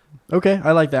okay,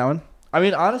 I like that one. I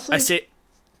mean, honestly,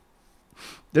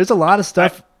 there's a lot of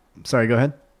stuff. Sorry, go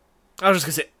ahead. I was just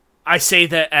gonna say I say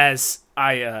that as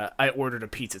I ordered a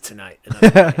pizza tonight, and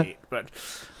that's what I ate. But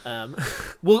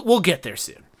we'll get there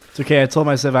soon. It's okay. I told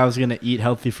myself I was going to eat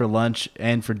healthy for lunch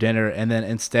and for dinner, and then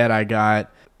instead I got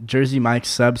Jersey Mike's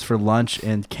subs for lunch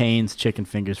and Cane's chicken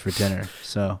fingers for dinner.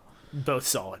 So both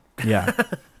solid. Yeah.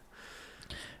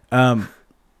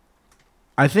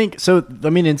 I think so. I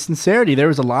mean, in sincerity, there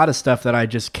was a lot of stuff that I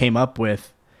just came up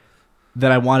with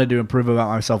that I wanted to improve about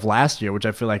myself last year, which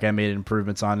I feel like I made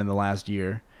improvements on in the last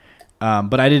year.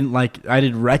 But I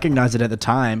didn't recognize it at the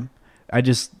time. I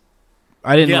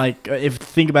didn't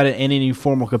think about it in any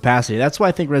formal capacity. That's why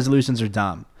I think resolutions are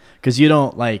dumb, because you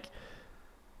don't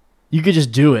you could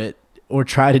just do it or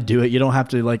try to do it. You don't have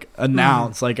to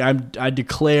announce I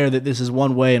declare that this is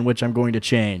one way in which I'm going to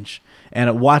change,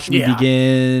 and watch me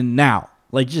begin now.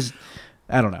 I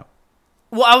don't know.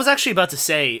 Well, I was actually about to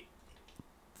say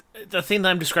the thing that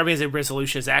I'm describing as a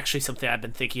resolution is actually something I've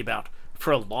been thinking about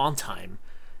for a long time.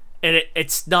 And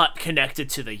it's not connected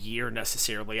to the year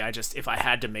necessarily. If I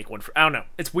had to make one I don't know.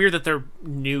 It's weird that they're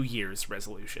New Year's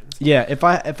resolutions. Yeah, if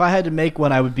I had to make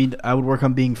one, I would work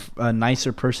on being a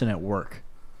nicer person at work.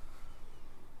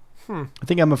 I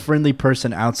think I'm a friendly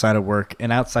person outside of work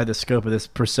and outside the scope of this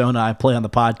persona I play on the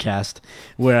podcast,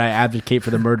 where I advocate for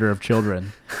the murder of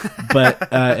children.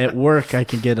 But at work, I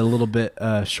can get a little bit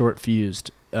short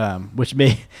fused, which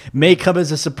may come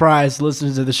as a surprise to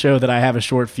listeners of the show that I have a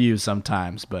short fuse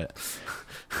sometimes. But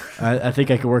I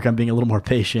think I could work on being a little more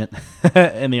patient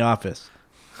in the office.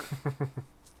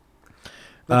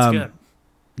 That's good.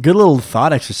 Good little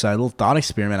thought exercise, little thought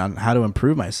experiment on how to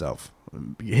improve myself.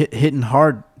 Hitting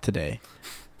hard today.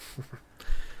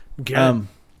 Good. All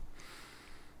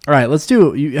right, let's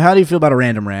do. How do you feel about a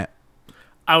random rant?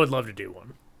 I would love to do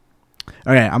one.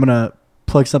 All right, I'm gonna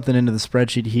plug something into the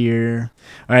spreadsheet here.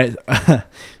 All right,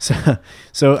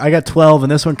 so I got 12,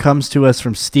 and this one comes to us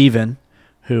from Steven,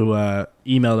 who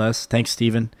emailed us. Thanks,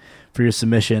 Steven, for your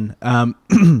submission.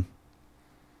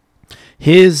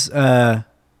 His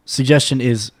suggestion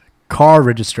is car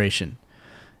registration.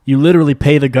 You literally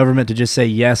pay the government to just say,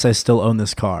 yes, I still own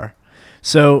this car.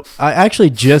 So I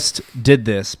actually just did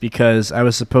this because I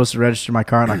was supposed to register my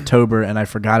car in October, and I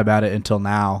forgot about it until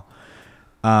now.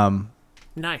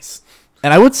 Nice.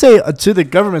 And I would say, to the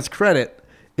government's credit,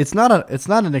 it's not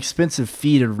an expensive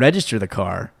fee to register the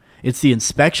car. It's the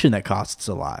inspection that costs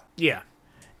a lot. Yeah.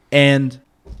 And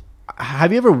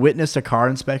have you ever witnessed a car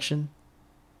inspection?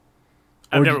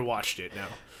 I've never watched it,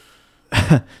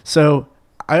 no. So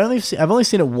I've only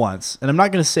seen it once, and I'm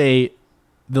not going to say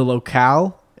the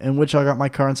locale in which I got my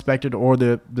car inspected or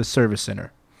the service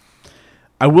center.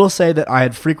 I will say that I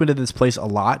had frequented this place a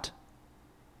lot,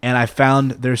 and I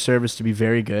found their service to be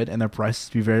very good and their prices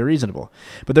to be very reasonable.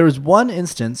 But there was one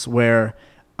instance where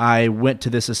I went to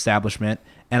this establishment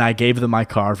and I gave them my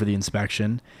car for the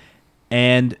inspection,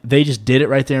 and they just did it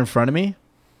right there in front of me.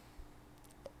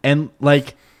 And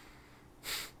like,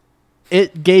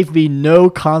 it gave me no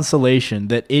consolation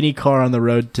that any car on the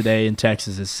road today in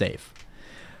Texas is safe.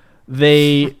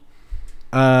 They,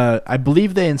 I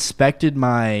believe they inspected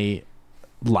my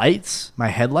lights, my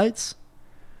headlights.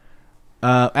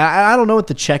 I don't know what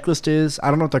the checklist is. I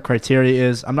don't know what the criteria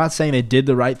is. I'm not saying they did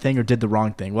the right thing or did the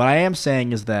wrong thing. What I am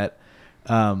saying is that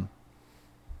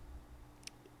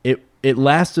it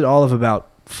lasted all of about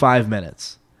 5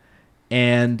 minutes.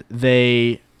 And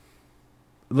they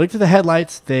looked at the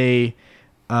headlights. They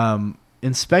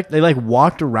they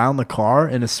walked around the car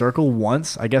in a circle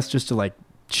once, I guess just to like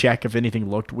check if anything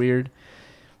looked weird.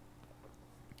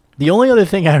 The only other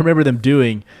thing I remember them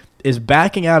doing is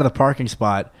backing out of the parking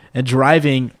spot and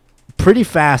driving pretty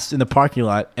fast in the parking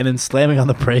lot and then slamming on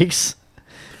the brakes,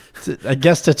 I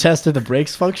guess to test if the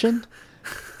brakes function.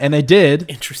 And they did.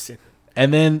 Interesting.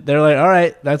 And then they're like, all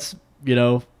right, that's,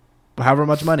 however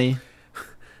much money.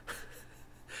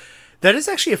 That is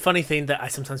actually a funny thing that I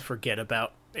sometimes forget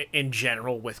about in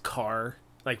general with car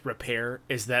like repair,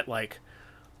 is that like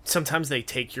sometimes they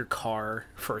take your car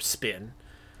for a spin.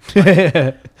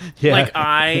 Yeah. Like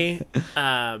I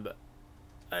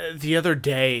the other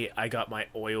day I got my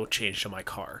oil changed on my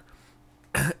car.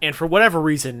 And for whatever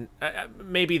reason,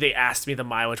 maybe they asked me the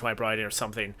mileage when I brought it in or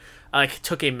something. I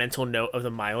took a mental note of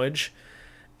the mileage.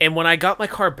 And when I got my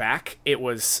car back, it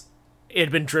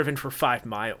had been driven for 5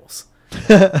 miles.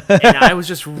 And I was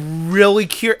just really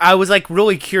curious. I was like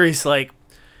really curious, like,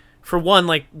 for one,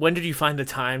 like, when did you find the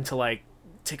time to like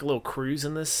take a little cruise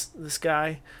in this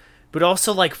guy? But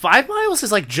also, like, 5 miles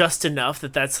is like just enough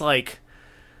that's like,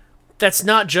 that's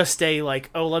not just a like,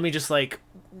 oh, let me just like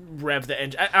rev the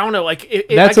engine. I don't know, like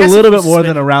that's a little bit more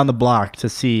than around the block to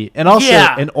see, and also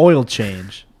an oil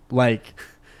change. Like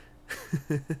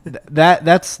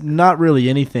that's not really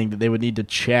anything that they would need to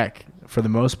check for the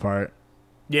most part.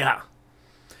 Yeah.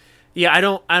 Yeah, I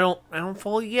don't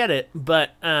fully get it,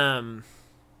 but yeah,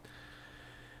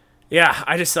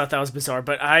 I just thought that was bizarre.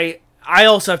 But I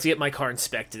also have to get my car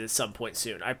inspected at some point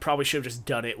soon. I probably should have just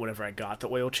done it whenever I got the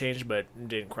oil change, but it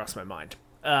didn't cross my mind.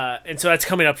 And so that's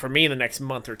coming up for me in the next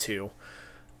month or two.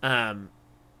 It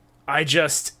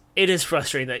is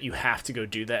frustrating that you have to go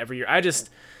do that every year.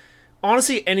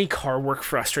 Honestly, any car work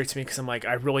frustrates me because I'm like,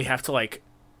 I really have to like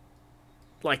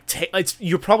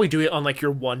you'll probably do it on like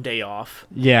your one day off.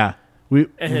 Yeah.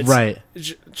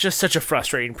 It's just such a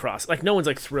frustrating process. Like no one's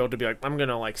like thrilled to be like, I'm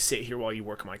gonna like sit here while you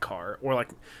work on my car, or like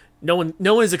no one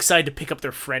is excited to pick up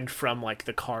their friend from like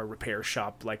the car repair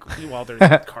shop like while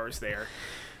their car's there.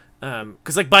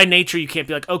 Because like by nature you can't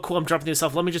be like, oh cool, I'm dropping this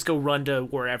off, let me just go run to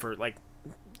wherever. Like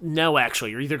no,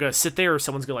 actually, you're either gonna sit there or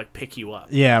someone's gonna like pick you up.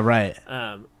 Yeah, right.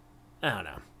 I don't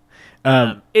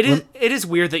know. It is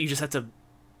weird that you just have to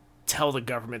tell the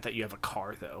government that you have a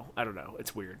car, though. I don't know.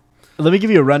 It's weird. Let me give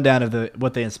you a rundown of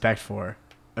what they inspect for,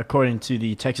 according to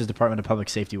the Texas Department of Public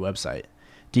Safety website,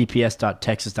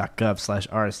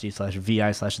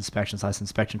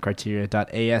 dps.texas.gov/RSD/VI/inspection/inspection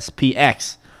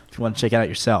criteria.ASPX, if you want to check it out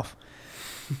yourself.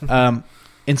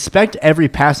 Inspect every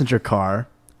passenger car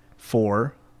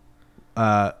for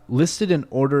listed in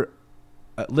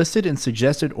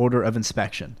suggested order of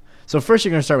inspection. So first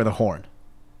you're going to start with a horn.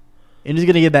 And he's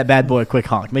going to give that bad boy a quick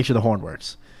honk. Make sure the horn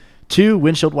works. 2,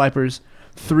 windshield wipers.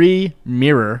 3,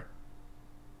 mirror.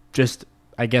 Just,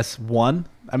 I guess, 1.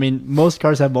 I mean, most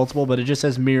cars have multiple, but it just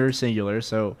says mirror singular.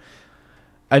 So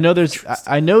I know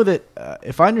that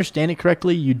if I understand it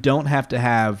correctly, you don't have to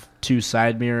have 2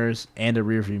 side mirrors and a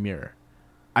rear view mirror.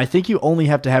 I think you only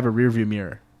have to have a rear view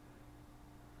mirror.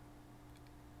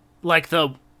 That's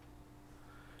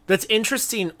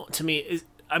interesting to me.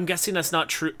 I'm guessing that's not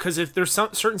true, because if there's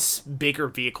some certain bigger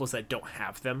vehicles that don't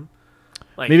have them,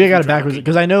 like maybe I got it backwards,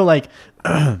 because I know like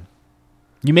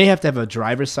you may have to have a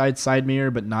driver's side mirror,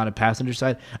 but not a passenger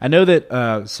side. I know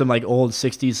that some like old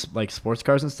 '60s like sports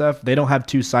cars and stuff, they don't have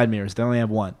 2 side mirrors; they only have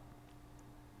 1.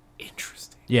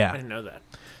 Interesting. Yeah, I didn't know that.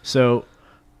 So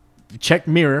check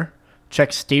mirror,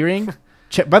 check steering.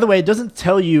 Check. By the way, it doesn't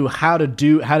tell you how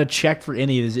to check for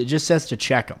any of these. It just says to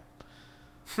check them.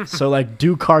 So, like,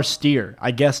 do car steer?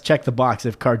 I guess check the box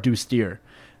if car do steer.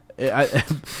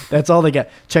 That's all they got.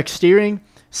 Check steering,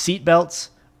 seat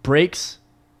belts, brakes.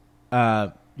 You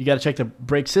got to check the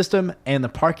brake system and the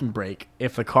parking brake.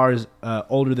 If the car is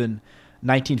older than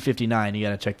 1959, you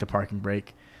got to check the parking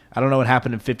brake. I don't know what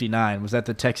happened in 59. Was that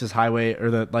the Texas Highway or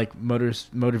the like Motor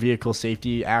Vehicle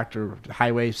Safety Act or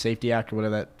Highway Safety Act or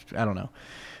whatever that? I don't know.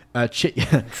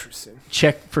 Interesting.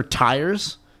 Check for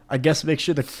tires. I guess make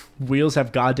sure the wheels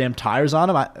have goddamn tires on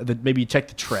them. Maybe check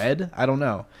the tread. I don't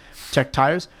know. Check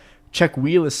tires. Check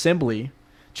wheel assembly.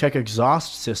 Check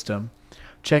exhaust system.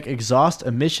 Check exhaust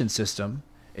emission system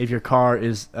if your car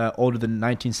is older than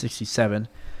 1967.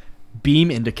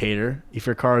 Beam indicator if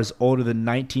your car is older than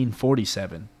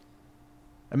 1947.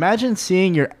 Imagine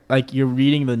seeing you're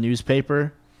reading the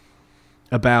newspaper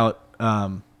about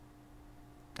I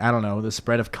don't know, the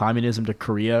spread of communism to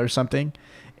Korea or something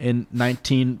in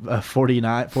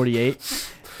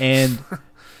 1948, and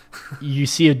you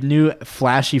see a new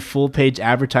flashy full-page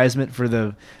advertisement for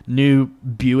the new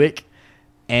Buick,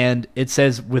 and it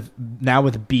says with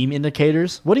beam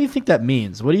indicators. What do you think that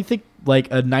means? What do you think like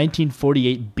a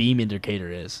 1948 beam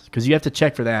indicator is? Because you have to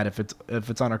check for that if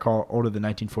it's on a car older than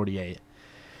 1948.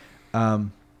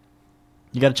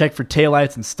 You got to check for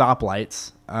taillights and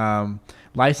stoplights,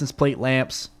 license plate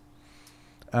lamps.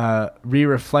 Rear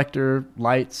reflector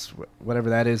lights, whatever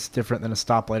that is, different than a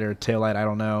stoplight or a taillight, I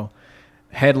don't know.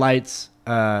 Headlights,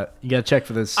 you got to check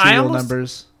for the serial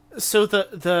numbers. So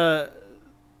the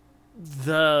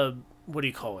what do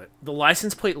you call it? The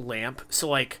license plate lamp. So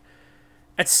like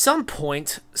at some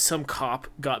point some cop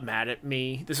got mad at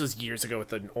me. This was years ago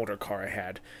with an older car I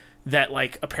had. That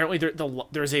like apparently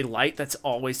there's a light that's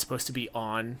always supposed to be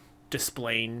on,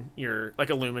 displaying your like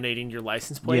illuminating your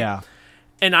license plate. Yeah.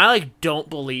 And I like don't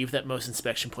believe that most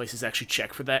inspection places actually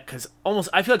check for that, because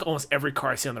I feel like almost every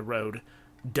car I see on the road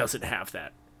doesn't have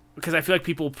that, because I feel like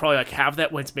people probably like have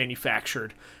that when it's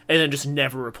manufactured and then just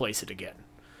never replace it again.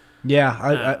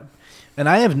 Yeah, and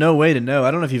I have no way to know. I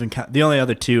don't know if you even count the only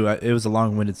other 2. It was a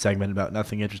long-winded segment about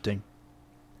nothing interesting.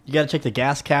 You got to check the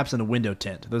gas caps and the window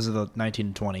tint. Those are the 19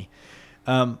 and 20.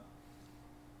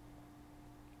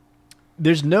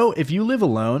 If you live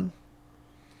alone,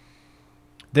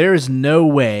 there is no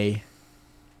way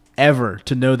ever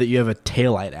to know that you have a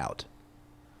taillight out.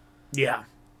 Yeah.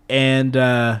 And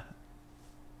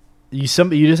you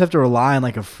just have to rely on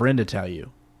like a friend to tell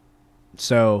you.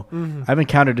 So I've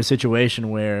encountered a situation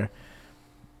where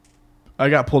I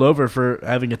got pulled over for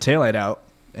having a taillight out,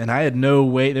 and I had no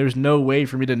way. There's no way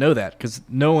for me to know that because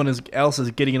no one else is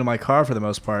getting into my car for the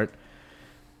most part.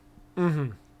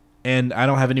 Mm-hmm. And I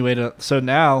don't have any way to. So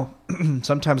now,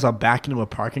 sometimes I'll back into a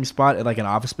parking spot at like an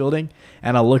office building,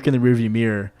 and I'll look in the rearview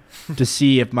mirror to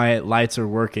see if my lights are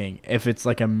working. If it's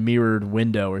like a mirrored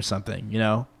window or something,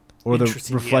 or the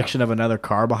reflection of another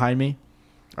car behind me.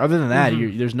 Other than that,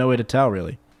 there's no way to tell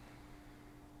really.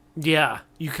 Yeah,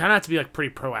 you kind of have to be like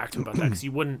pretty proactive about that because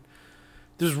you wouldn't.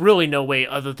 There's really no way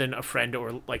other than a friend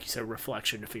or, like you said,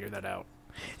 reflection to figure that out.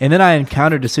 And then I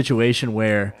encountered a situation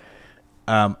where.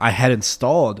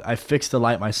 I fixed the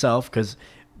light myself because,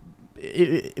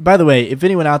 by the way, if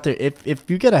anyone out there, if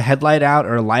you get a headlight out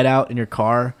or a light out in your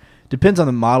car, depends on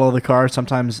the model of the car.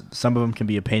 Sometimes some of them can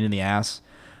be a pain in the ass.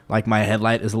 Like my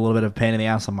headlight is a little bit of a pain in the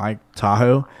ass on my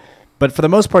Tahoe. But for the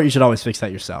most part, you should always fix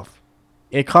that yourself.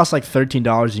 it costs like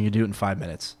 $13 and you can do it in 5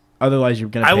 minutes. Otherwise, you're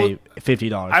going to pay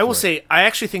 $50. I will say, I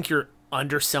actually think you're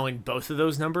underselling both of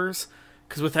those numbers,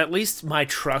 because with at least my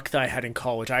truck that I had in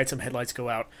college, I had some headlights go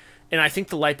out, and I think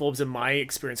the light bulbs in my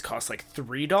experience cost like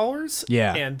 $3.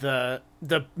 Yeah. And the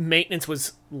maintenance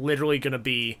was literally going to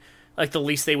be like the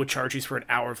least they would charge you for an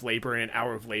hour of labor, and an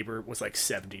hour of labor was like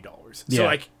 $70. So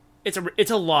like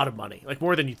it's a lot of money, like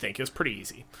more than you think. It was pretty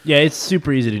easy. Yeah, it's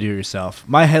super easy to do yourself.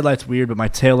 My headlight's weird, but my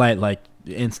taillight, like,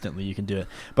 instantly you can do it.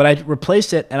 But I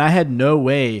replaced it, and I had no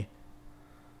way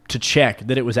to check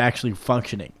that it was actually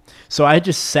functioning. So I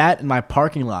just sat in my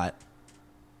parking lot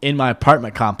in my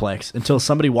apartment complex until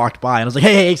somebody walked by, and I was like,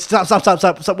 hey, stop,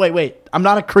 wait. I'm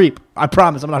not a creep. I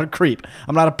promise I'm not a creep.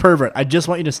 I'm not a pervert. I just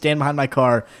want you to stand behind my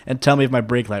car and tell me if my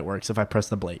brake light works if I press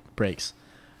the brakes.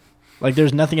 Like,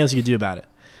 there's nothing else you can do about it.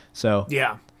 So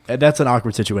Yeah. that's an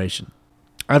awkward situation.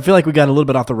 I feel like we got a little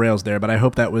bit off the rails there, but I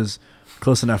hope that was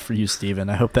close enough for you, Steven.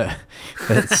 I hope that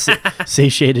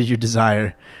satiated your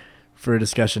desire for a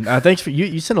discussion. Thanks for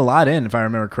you sent a lot in, if I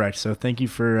remember correct. So thank you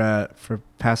for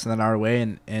passing that our way,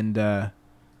 and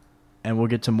we'll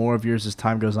get to more of yours as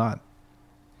time goes on.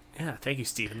 Yeah, thank you,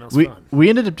 Steven. That was fun. We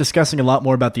ended up discussing a lot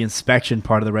more about the inspection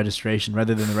part of the registration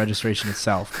rather than the registration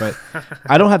itself. But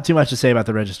I don't have too much to say about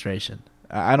the registration.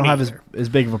 I don't have as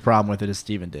big of a problem with it as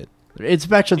Steven did.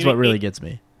 Inspection's what really gets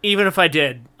me. Even if I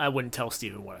did, I wouldn't tell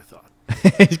Steven what I thought.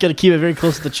 He's going to keep it very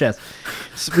close to the chest.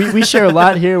 So we share a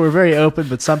lot here. We're very open,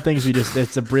 but some things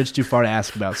it's a bridge too far to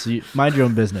ask about. So mind your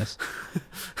own business.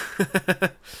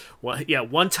 Well, yeah,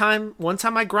 one time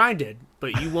I grinded,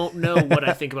 but you won't know what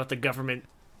I think about the government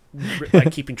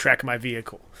like keeping track of my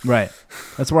vehicle. Right.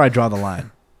 That's where I draw the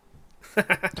line.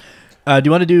 Do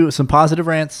you want to do some positive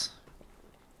rants?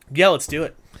 Yeah, let's do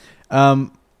it.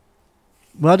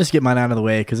 Well, I'll just get mine out of the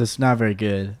way because it's not very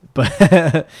good. But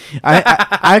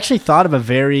I actually thought of a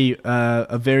very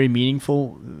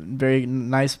meaningful, very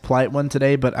nice, polite one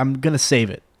today, but I'm going to save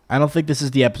it. I don't think this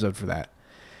is the episode for that.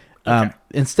 Okay.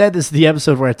 Instead, this is the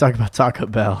episode where I talk about Taco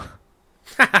Bell,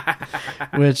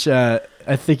 which I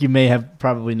think you may have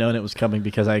probably known it was coming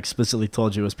because I explicitly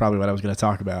told you it was probably what I was going to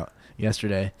talk about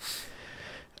yesterday.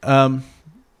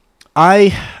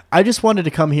 I just wanted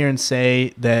to come here and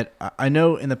say that I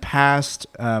know in the past,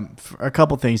 a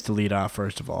couple things to lead off,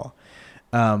 first of all.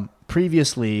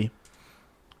 Previously,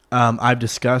 I've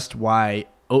discussed why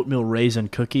oatmeal raisin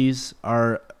cookies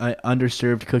are an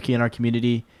underserved cookie in our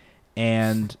community,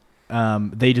 and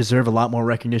they deserve a lot more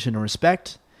recognition and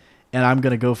respect. And I'm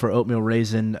going to go for oatmeal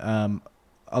raisin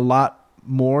a lot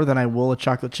more than I will a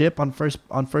chocolate chip on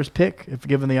first pick if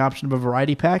given the option of a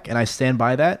variety pack, and I stand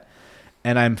by that.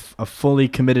 And I'm a fully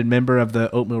committed member of the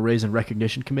Oatmeal Raisin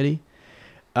Recognition Committee.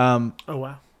 Oh,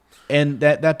 wow. And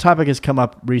that topic has come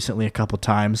up recently a couple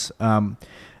times. And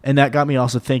that got me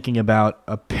also thinking about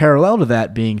a parallel to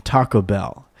that being Taco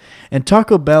Bell. And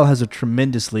Taco Bell has a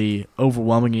tremendously,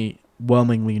 overwhelmingly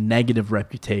negative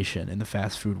reputation in the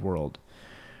fast food world,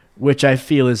 which I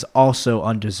feel is also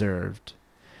undeserved.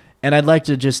 And I'd like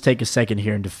to just take a second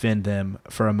here and defend them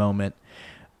for a moment.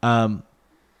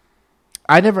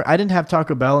 I didn't have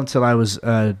Taco Bell until I was,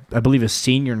 I believe, a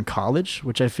senior in college,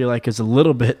 which I feel like is a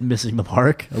little bit missing the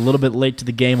mark, a little bit late to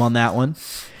the game on that one.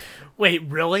 Wait,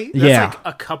 really? Yeah.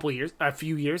 That's like a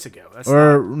few years ago.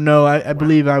 I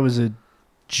believe I was a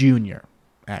junior,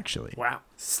 actually. Wow.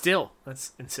 Still,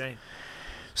 that's insane.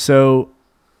 So,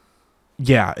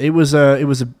 yeah, it was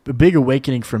a big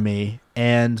awakening for me.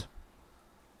 And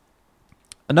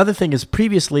another thing is,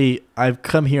 previously I've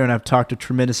come here and I've talked a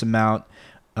tremendous amount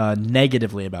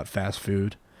negatively about fast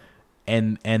food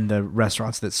and the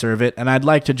restaurants that serve it. And I'd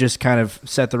like to just kind of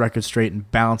set the record straight and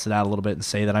balance it out a little bit and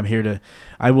say that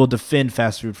I will defend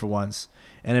fast food for once,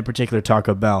 and in particular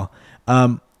Taco Bell.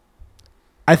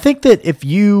 I think that if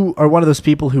you are one of those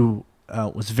people who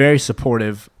was very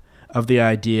supportive of the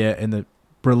idea and the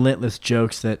relentless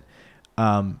jokes that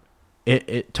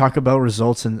Taco Bell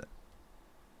results in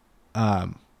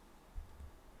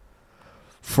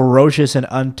ferocious and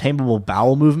untamable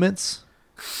bowel movements,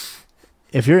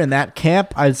 if you're in that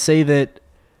camp, I'd say that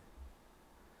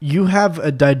you have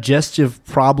a digestive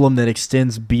problem that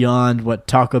extends beyond what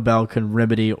Taco Bell can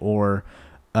remedy or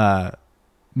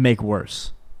make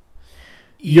worse.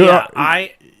 Go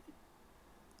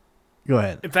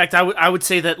ahead. In fact, I would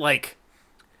say that, like,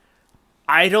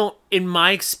 I don't, in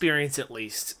my experience at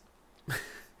least,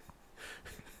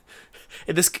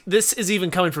 this is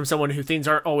even coming from someone who things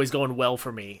aren't always going well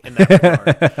for me in that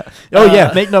regard.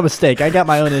 Yeah, make no mistake. I got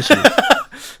my own issues.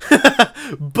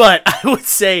 But I would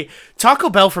say Taco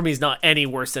Bell for me is not any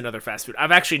worse than other fast food.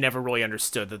 I've actually never really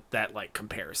understood that like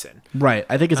comparison. Right.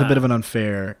 I think it's a bit of an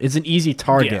unfair. It's an easy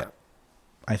target.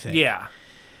 I think. Yeah.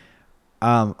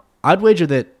 I'd wager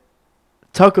that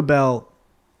Taco Bell,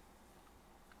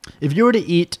 if you were to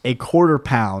eat a quarter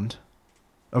pound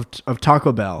of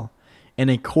Taco Bell and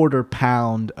a quarter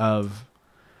pound of,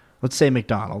 let's say,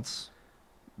 McDonald's,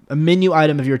 a menu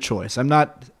item of your choice. I'm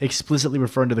not explicitly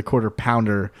referring to the quarter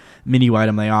pounder menu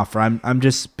item they offer. I'm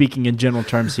just speaking in general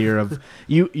terms here of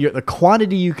the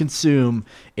quantity you consume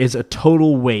is a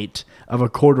total weight of a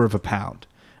quarter of a pound,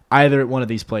 either at one of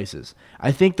these places.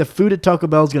 I think the food at Taco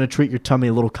Bell is going to treat your tummy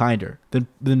a little kinder than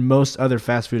most other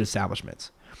fast food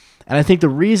establishments. And I think the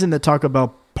reason that Taco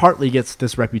Bell partly gets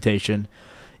this reputation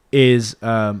is,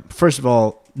 first of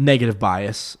all, negative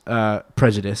bias,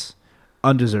 prejudice,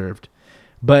 undeserved.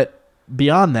 But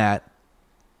beyond that,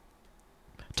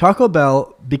 Taco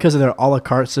Bell, because of their a la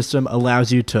carte system,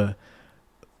 allows you to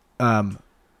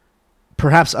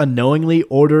perhaps unknowingly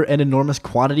order an enormous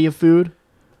quantity of food.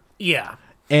 Yeah.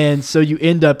 And so you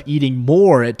end up eating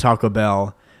more at Taco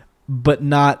Bell, but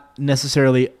not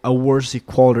necessarily a worse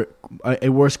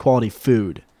quality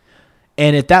food.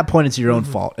 And at that point, it's your own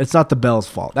fault. It's not the Bell's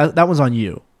fault. That was on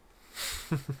you.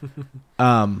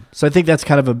 So I think that's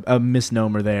kind of a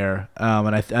misnomer there,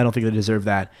 and I don't think they deserve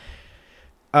that.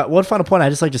 One final point I'd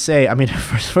just like to say, I mean,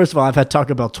 first of all, I've had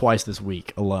Taco Bell twice this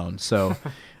week alone, so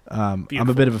I'm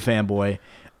a bit of a fanboy.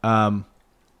 And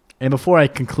before I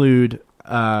conclude,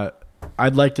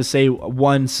 I'd like to say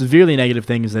one severely negative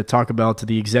thing is that Taco Bell, to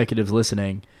the executives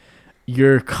listening,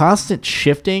 your constant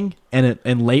shifting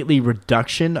and lately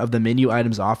reduction of the menu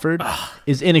items offered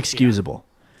is inexcusable. Yeah.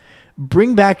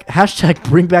 Bring back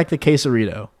the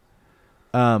quesarito.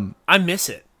 I miss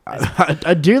it.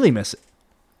 I dearly miss it.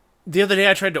 The other day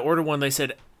I tried to order one. They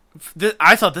said,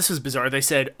 I thought this was bizarre. They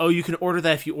said, "Oh, you can order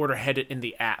that if you order ahead in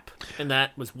the app," and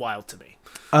that was wild to me.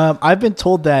 I've been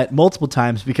told that multiple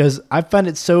times because I find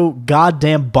it so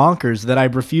goddamn bonkers that I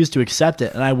refuse to accept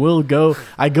it, and I go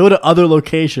to other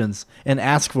locations and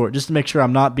ask for it just to make sure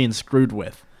I'm not being screwed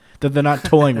with, that they're not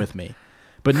toying with me.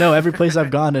 But no, every place I've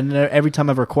gone and every time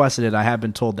I've requested it, I have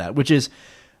been told that, which is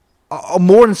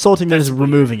more insulting than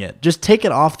removing it. Just take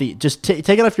it off take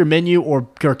it off your menu or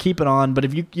keep it on. But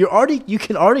if you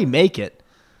can already make it.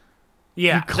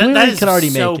 Yeah, you clearly that is can already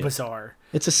so make it. Bizarre.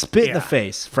 It's a spit in the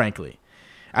face, frankly.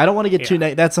 I don't want to get too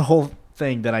negative. That's a whole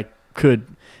thing that I could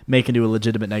make into a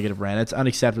legitimate negative rant. It's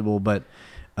unacceptable, but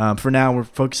for now we're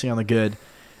focusing on the good.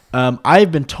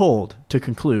 I've been told to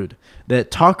conclude that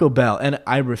Taco Bell, and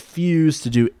I refuse to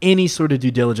do any sort of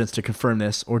due diligence to confirm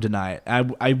this or deny it.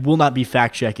 I will not be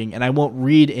fact-checking, and I won't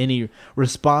read any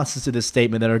responses to this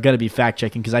statement that are going to be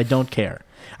fact-checking because I don't care.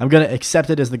 I'm going to accept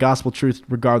it as the gospel truth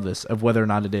regardless of whether or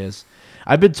not it is.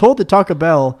 I've been told that Taco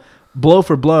Bell, blow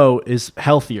for blow, is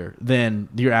healthier than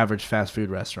your average fast food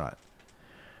restaurant.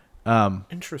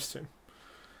 Interesting.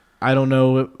 I don't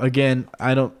know. Again,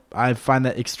 I find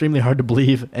that extremely hard to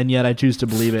believe, and yet I choose to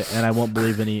believe it, and I won't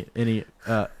believe any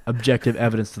objective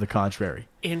evidence to the contrary.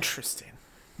 Interesting.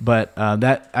 But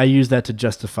that I use that to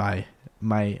justify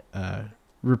my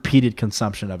repeated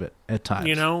consumption of it at times.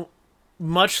 You know,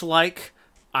 much like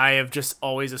I have just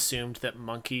always assumed that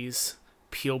monkeys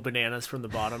peel bananas from the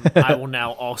bottom, I will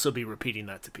now also be repeating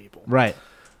that to people. Right.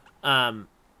 I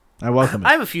welcome it.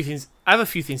 I have a few things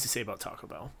to say about Taco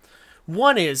Bell.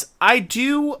 One is, I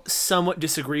do somewhat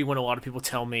disagree when a lot of people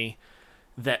tell me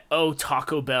that, oh,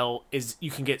 Taco Bell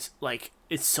you can get, like,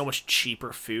 it's so much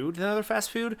cheaper food than other fast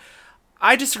food.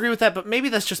 I disagree with that, but maybe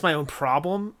that's just my own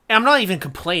problem. And I'm not even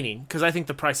complaining, because I think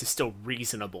the price is still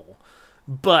reasonable.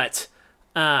 But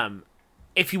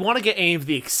if you want to get any of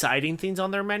the exciting things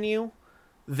on their menu,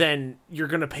 then you're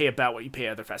going to pay about what you pay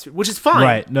other fast food, which is fine.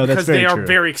 Right. No, that's very true.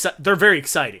 They're very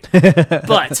exciting.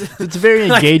 But it's a very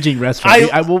engaging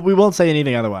restaurant. We won't say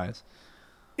anything otherwise.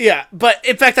 Yeah, but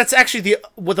in fact, that's actually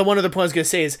what the one other point I was going to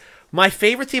say is my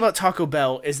favorite thing about Taco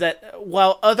Bell is that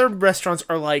while other restaurants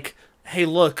are like, hey,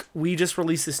 look, we just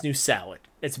released this new salad.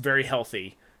 It's very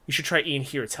healthy. You should try eating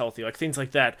here. It's healthy. Like things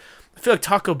like that. I feel like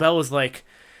Taco Bell is like,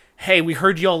 hey, we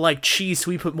heard y'all like cheese,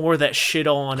 so we put more of that shit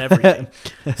on everything.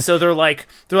 So they're like,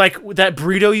 that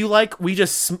burrito you like, we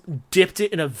just dipped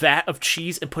it in a vat of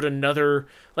cheese and put another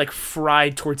like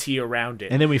fried tortilla around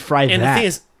it. And then we fried that. And the thing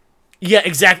is, yeah,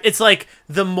 exactly. It's like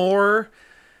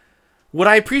what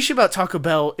I appreciate about Taco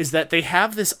Bell is that they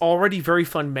have this already very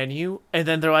fun menu, and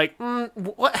then they're like,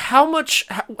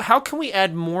 how can we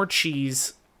add more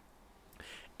cheese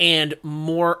and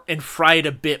fry it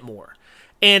a bit more?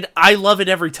 And I love it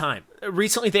every time.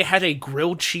 Recently, they had a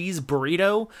grilled cheese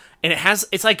burrito, and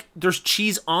it's like there's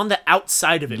cheese on the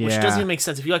outside of it, which doesn't even make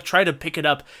sense. If you like try to pick it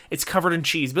up, it's covered in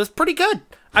cheese, but it's pretty good.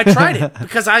 I tried it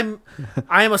because I am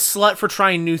a slut for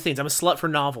trying new things. I'm a slut for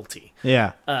novelty.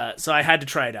 Yeah. So I had to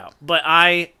try it out. But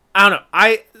I don't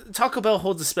know. Taco Bell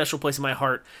holds a special place in my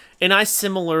heart, and I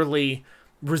similarly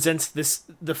resent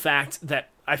the fact that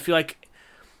I feel like,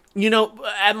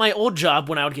 at my old job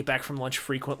when I would get back from lunch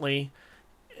frequently,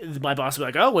 my boss would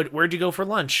be like, "Oh, where'd you go for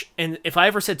lunch?" And if I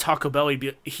ever said Taco Bell,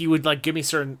 he would like give me a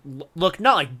certain look,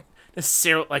 not like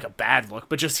necessarily like a bad look,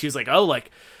 but just he was like, "Oh,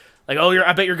 oh,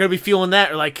 I bet you're gonna be feeling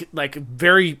that," or like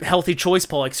very healthy choice,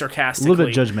 Paul, like sarcastically, A little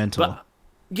bit judgmental. But,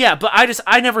 yeah, but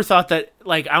I never thought that,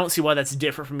 like, I don't see why that's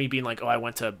different from me being like, oh, I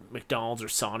went to McDonald's or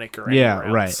Sonic or anywhere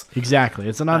else. Right, exactly.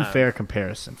 It's an unfair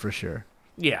comparison for sure.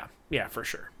 Yeah, for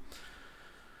sure.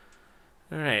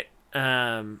 All right.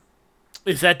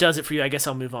 If that does it for you, I guess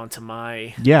I'll move on to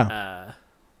my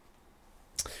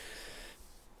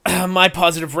my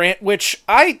positive rant, which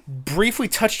I briefly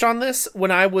touched on this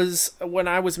when I was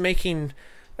making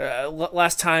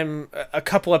last time, a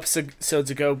couple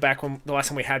episodes ago, back when the last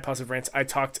time we had positive rants. I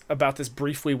talked about this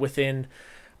briefly within.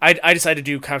 I decided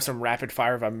to do kind of some rapid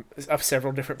fire of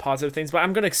several different positive things, but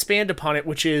I'm going to expand upon it,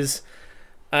 which is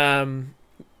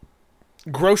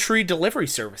grocery delivery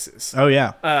services. Oh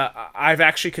yeah. I've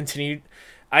actually continued.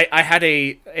 I had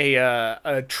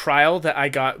a trial that I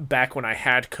got back when I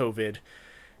had COVID,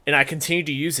 and I continued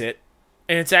to use it,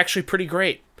 and it's actually pretty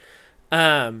great.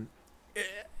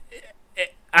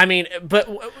 I mean, but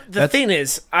the thing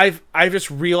is, I've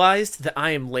just realized that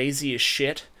I am lazy as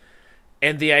shit,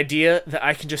 and the idea that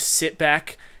I can just sit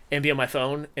back and be on my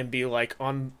phone and be like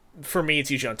for me,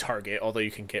 it's usually on Target, although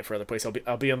you can get for other places.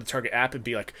 I'll be on the Target app and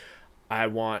be like, I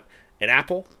want an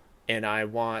apple, and I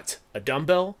want a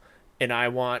dumbbell, and I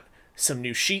want some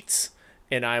new sheets,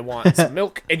 and I want some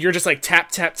milk, and you're just like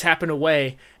tapping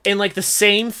away, and like the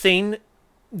same thing,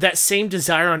 that same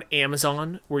desire on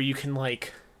Amazon where you can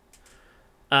like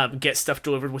get stuff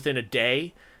delivered within a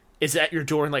day is at your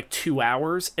door in like 2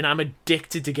 hours, and I'm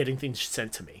addicted to getting things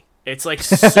sent to me. It's like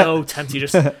so tempting,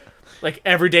 just like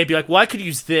every day be like, well, I could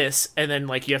use this, and then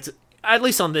like you have to, at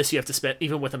least on this, you have to spend,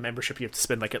 even with a membership, you have to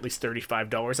spend like at least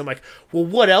 $35. I'm like, well,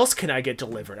 what else can I get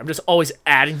delivered? I'm just always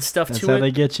adding stuff to it. That's how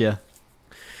they get you.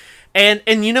 And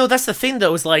that's the thing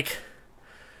though, is like,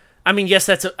 I mean, yes,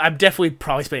 I'm definitely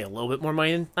probably spending a little bit more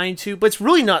money than I need to, but it's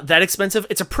really not that expensive.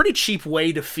 It's a pretty cheap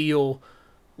way to feel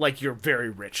like you're very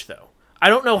rich, though. I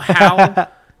don't know how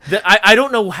I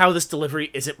don't know how this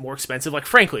delivery isn't more expensive. Like,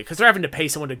 frankly, because they're having to pay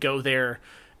someone to go there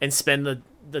and spend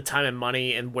the time and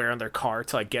money and wear on their car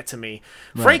to like get to me.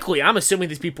 Right. Frankly, I'm assuming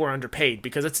these people are underpaid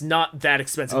because it's not that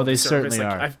expensive. Oh, they certainly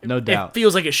are. No doubt. It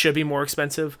feels like it should be more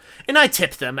expensive, and I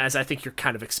tip them, as I think you're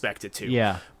kind of expected to.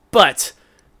 Yeah. But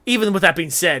even with that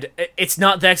being said, it's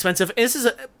not that expensive. And this is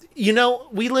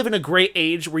we live in a great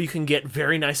age where you can get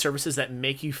very nice services that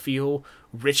make you feel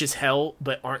rich as hell,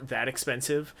 but aren't that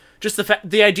expensive. Just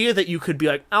the idea that you could be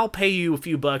like, I'll pay you a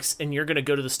few bucks and you're going to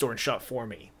go to the store and shop for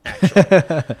me.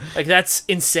 Actually, like that's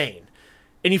insane.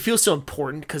 And you feel so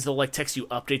important because they'll like text you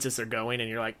updates as they're going, and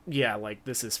you're like, yeah, like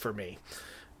this is for me.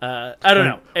 I don't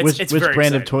know. It's which very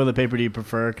brand exciting. of toilet paper do you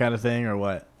prefer, kind of thing, or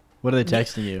what? What are they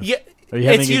texting you? Yeah, are you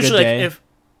having it's a usually good day? like if.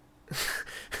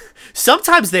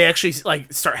 Sometimes they actually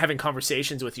like start having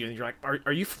conversations with you, and you're like,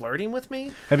 "Are you flirting with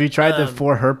me?" Have you tried the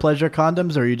For Her Pleasure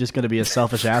condoms, or are you just going to be a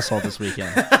selfish asshole this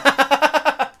weekend?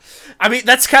 I mean,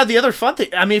 that's kind of the other fun thing.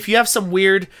 I mean, if you have some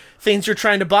weird things you're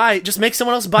trying to buy, just make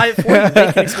someone else buy it for you.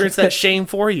 They can experience that shame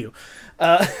for you.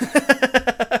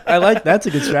 I like that's a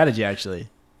good strategy, actually.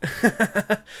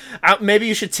 Maybe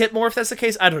you should tip more if that's the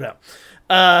case. I don't know.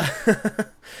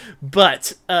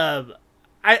 But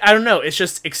I don't know. It's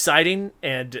just exciting.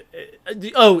 And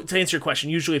to answer your question,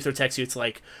 usually if they're texting you, it's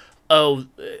like, oh,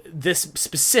 this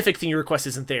specific thing you request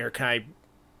isn't there.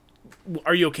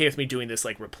 Are you okay with me doing this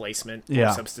like replacement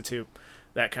or substitute,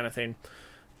 that kind of thing?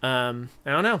 I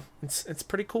don't know. It's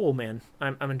pretty cool, man.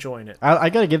 I'm enjoying it.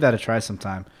 I got to give that a try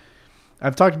sometime.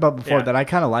 I've talked about before that I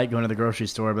kind of like going to the grocery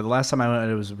store, but the last time I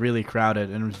went, it was really crowded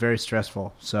and it was very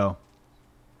stressful. So,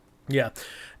 yeah,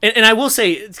 and I will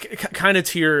say, it's kind of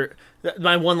to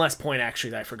my one last point actually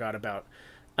that I forgot about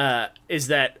is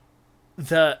that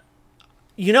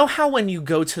how when you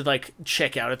go to like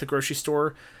check out at the grocery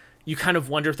store, you kind of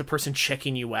wonder if the person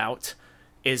checking you out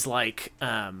is like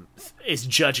is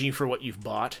judging you for what you've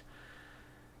bought.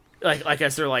 Like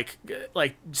as they're like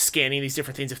scanning these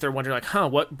different things, if they're wondering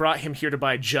like, what brought him here to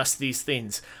buy just these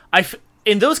things?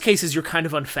 In those cases, you're kind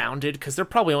of unfounded because they're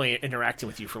probably only interacting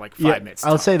with you for like 5 minutes.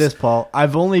 I'll say this, Paul.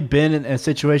 I've only been in a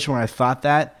situation where I thought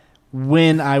that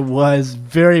when I was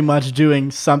very much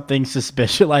doing something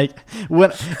suspicious. Like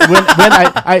when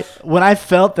I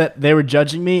felt that they were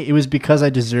judging me, it was because I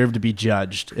deserved to be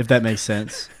judged, if that makes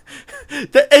sense.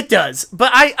 It does,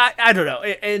 but I don't know,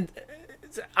 and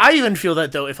I even feel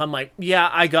that though if I'm like, yeah,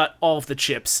 I got all of the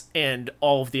chips and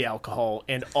all of the alcohol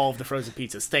and all of the frozen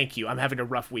pizzas. Thank you. I'm having a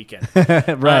rough weekend.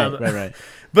 Right.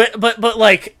 But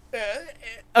like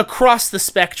across the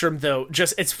spectrum though,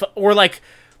 just or like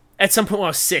at some point when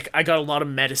I was sick, I got a lot of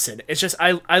medicine. It's just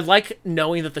I like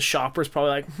knowing that the shopper's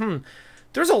probably like,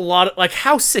 there's a lot of like,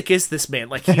 how sick is this man?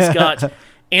 Like he's got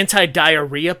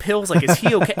anti-diarrhea pills. Like is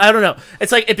he okay? I don't know.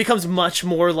 It's like it becomes much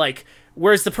more like.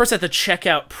 Whereas the person at the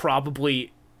checkout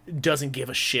probably doesn't give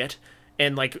a shit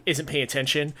and like isn't paying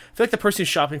attention. I feel like the person who's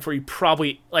shopping for you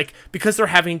probably like because they're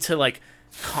having to like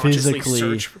consciously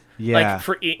search like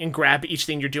for and grab each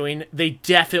thing you're doing. They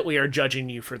definitely are judging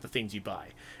you for the things you buy,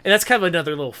 and that's kind of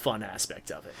another little fun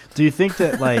aspect of it. Do you think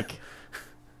that like?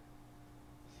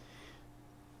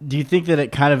 Do you think that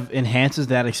it kind of enhances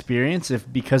that experience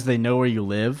because they know where you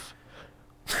live?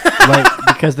 Like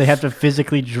because they have to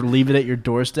physically leave it at your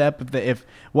doorstep.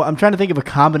 Well, I'm trying to think of a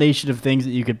combination of things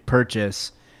that you could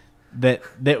purchase that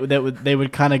they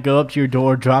would kind of go up to your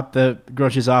door, drop the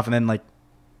groceries off, and then like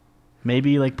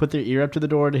maybe like put their ear up to the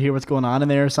door to hear what's going on in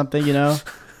there or something, you know,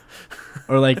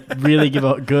 or like really give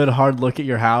a good hard look at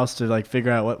your house to like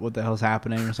figure out what the hell's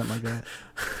happening or something like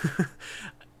that.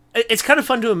 It's kind of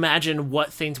fun to imagine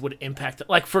what things would impact.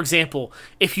 Like, for example,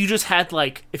 if you just had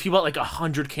if you bought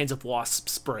 100 cans of wasp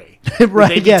spray, right?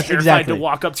 They'd be terrified to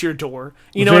walk up to your door.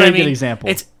 You know what I mean? Very good example.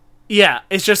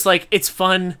 It's just like it's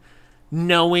fun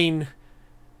knowing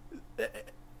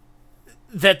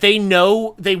that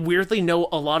they weirdly know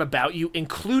a lot about you,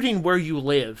 including where you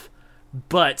live,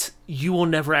 but you will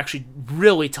never actually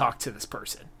really talk to this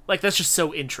person. Like that's just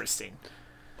so interesting.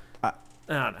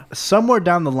 I don't know. Somewhere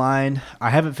down the line, I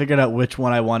haven't figured out which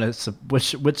one I want to,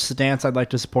 which stance I'd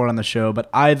like to support on the show, but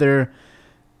either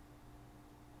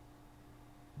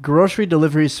grocery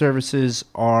delivery services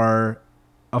are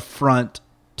a front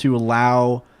to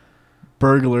allow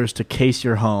burglars to case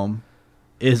your home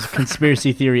is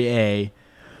conspiracy theory A,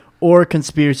 or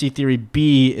conspiracy theory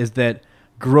B is that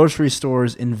grocery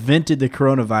stores invented the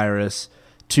coronavirus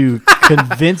to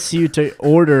convince you to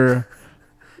order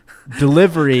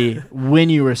delivery when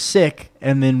you were sick,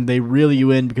 and then they reel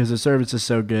you in because the service is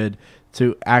so good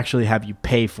to actually have you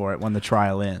pay for it when the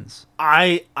trial ends.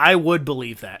 I would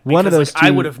believe that. One of those two, I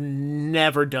would have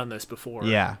never done this before.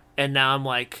 Yeah. And now I'm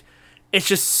like, it's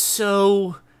just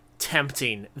so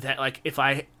tempting that like if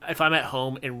I'm at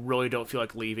home and really don't feel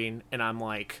like leaving, and I'm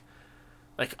like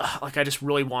I just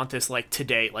really want this like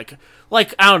today, like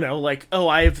I don't know, like oh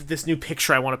I have this new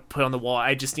picture I want to put on the wall.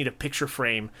 I just need a picture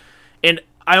frame, and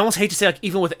I almost hate to say, like,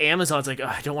 even with Amazon, it's like, oh,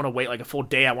 I don't want to wait, like, a full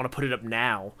day. I want to put it up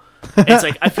now. And it's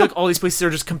like, I feel like all these places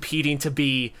are just competing to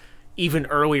be even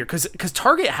earlier. Because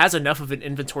Target has enough of an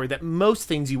inventory that most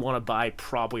things you want to buy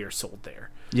probably are sold there.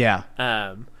 Yeah.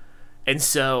 And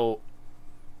so,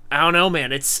 I don't know,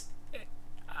 man. I feel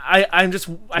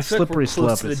like we're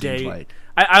close to the day. Like.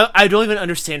 I don't even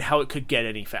understand how it could get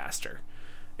any faster.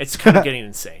 It's kind of getting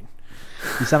insane.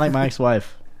 You sound like my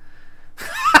ex-wife.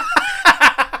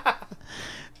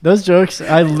 Those jokes,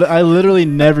 I literally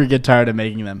never get tired of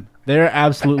making them. They're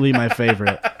absolutely my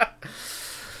favorite.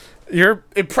 You're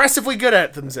impressively good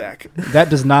at them, Zach.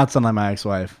 That does not sound like my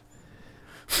ex-wife.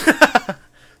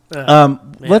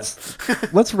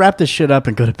 Let's wrap this shit up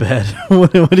and go to bed.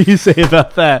 What do you say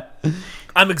about that?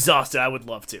 I'm exhausted. I would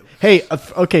love to. Hey,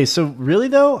 okay, so really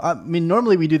though, I mean,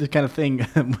 normally we do this kind of thing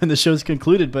when the show's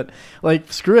concluded, but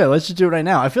like, screw it, let's just do it right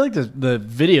now. I feel like the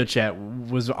video chat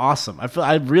was awesome.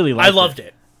 I really liked it. I loved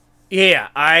it. Yeah,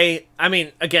 I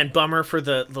mean, again, bummer for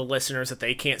the listeners that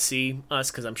they can't see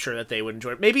us, because I'm sure that they would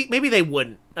enjoy it. Maybe they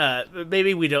wouldn't.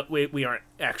 Maybe we aren't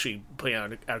actually putting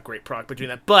out a great product by doing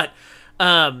that. But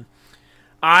I've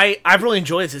really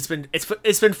enjoyed this.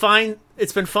 It's been fine.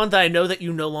 It's been fun that I know that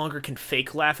you no longer can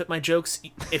fake laugh at my jokes.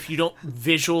 If you don't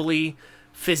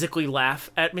physically laugh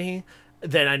at me,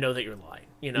 then I know that you're lying.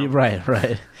 You know? Right.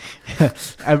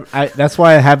 I that's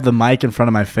why I have the mic in front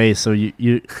of my face, so you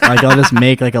like I'll just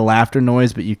make like a laughter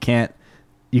noise, but you can't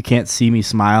see me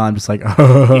smile. I'm just like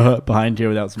behind here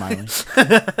without smiling.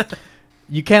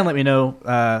 You can let me know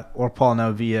or Paul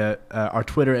know via our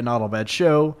Twitter at Not All Bad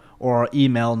Show, or our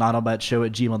email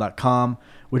notallabadshow@gmail.com,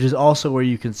 which is also where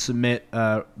you can submit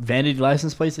vanity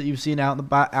license plates that you've seen out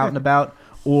and about,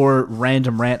 or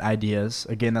random rant ideas.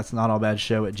 Again, that's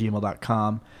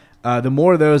notallabadshow@gmail.com. The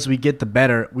more of those we get, the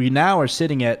better. We now are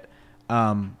sitting at,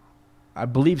 I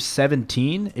believe,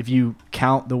 17, if you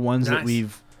count the ones that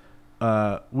we've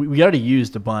we already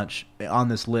used a bunch on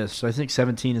this list. So I think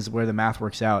 17 is where the math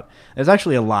works out. It's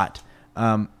actually a lot.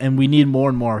 And we need more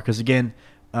and more because, again,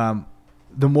 the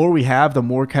more we have, the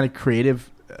more kind of creative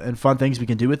and fun things we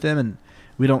can do with them. And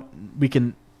we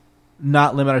can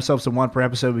not limit ourselves to one per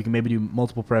episode. We can maybe do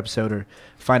multiple per episode or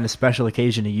find a special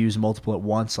occasion to use multiple at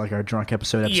once, like our drunk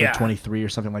episode 23 or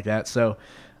something like that. So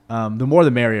the more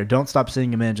the merrier. Don't stop sending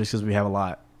them in just because we have a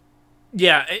lot.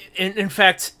 Yeah. In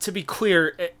fact, to be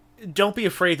clear, don't be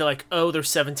afraid that, like, oh, they're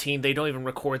 17. They don't even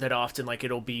record that often. Like,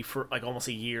 it'll be for, like, almost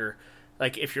a year.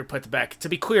 Like, if you're put back. To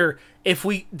be clear,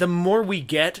 the more we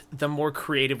get, the more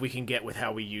creative we can get with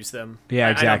how we use them.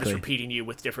 Yeah, exactly. I'm just repeating you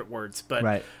with different words. But,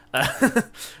 right.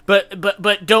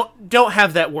 But don't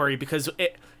have that worry, because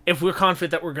if we're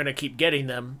confident that we're going to keep getting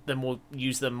them, then we'll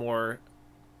use them more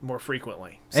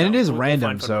frequently. So and it is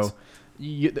random, so...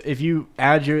 if you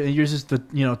add yours is the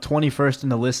 21st in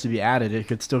the list to be added, it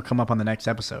could still come up on the next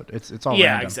episode. It's all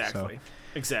random.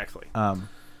 Exactly.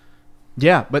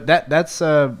 Yeah, but that's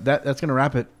gonna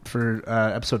wrap it for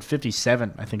episode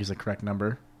 57. I think is the correct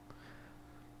number.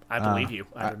 I believe you.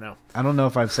 I don't know. I don't know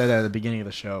if I've said that at the beginning of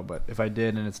the show, but if I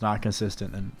did and it's not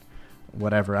consistent, then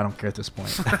whatever. I don't care at this point.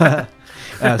 So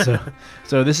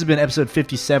this has been episode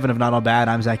 57 of Not All Bad.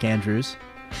 I'm Zach Andrews.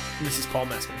 This is Paul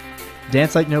Messman.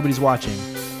 Dance like nobody's watching.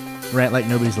 Rant like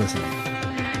nobody's listening.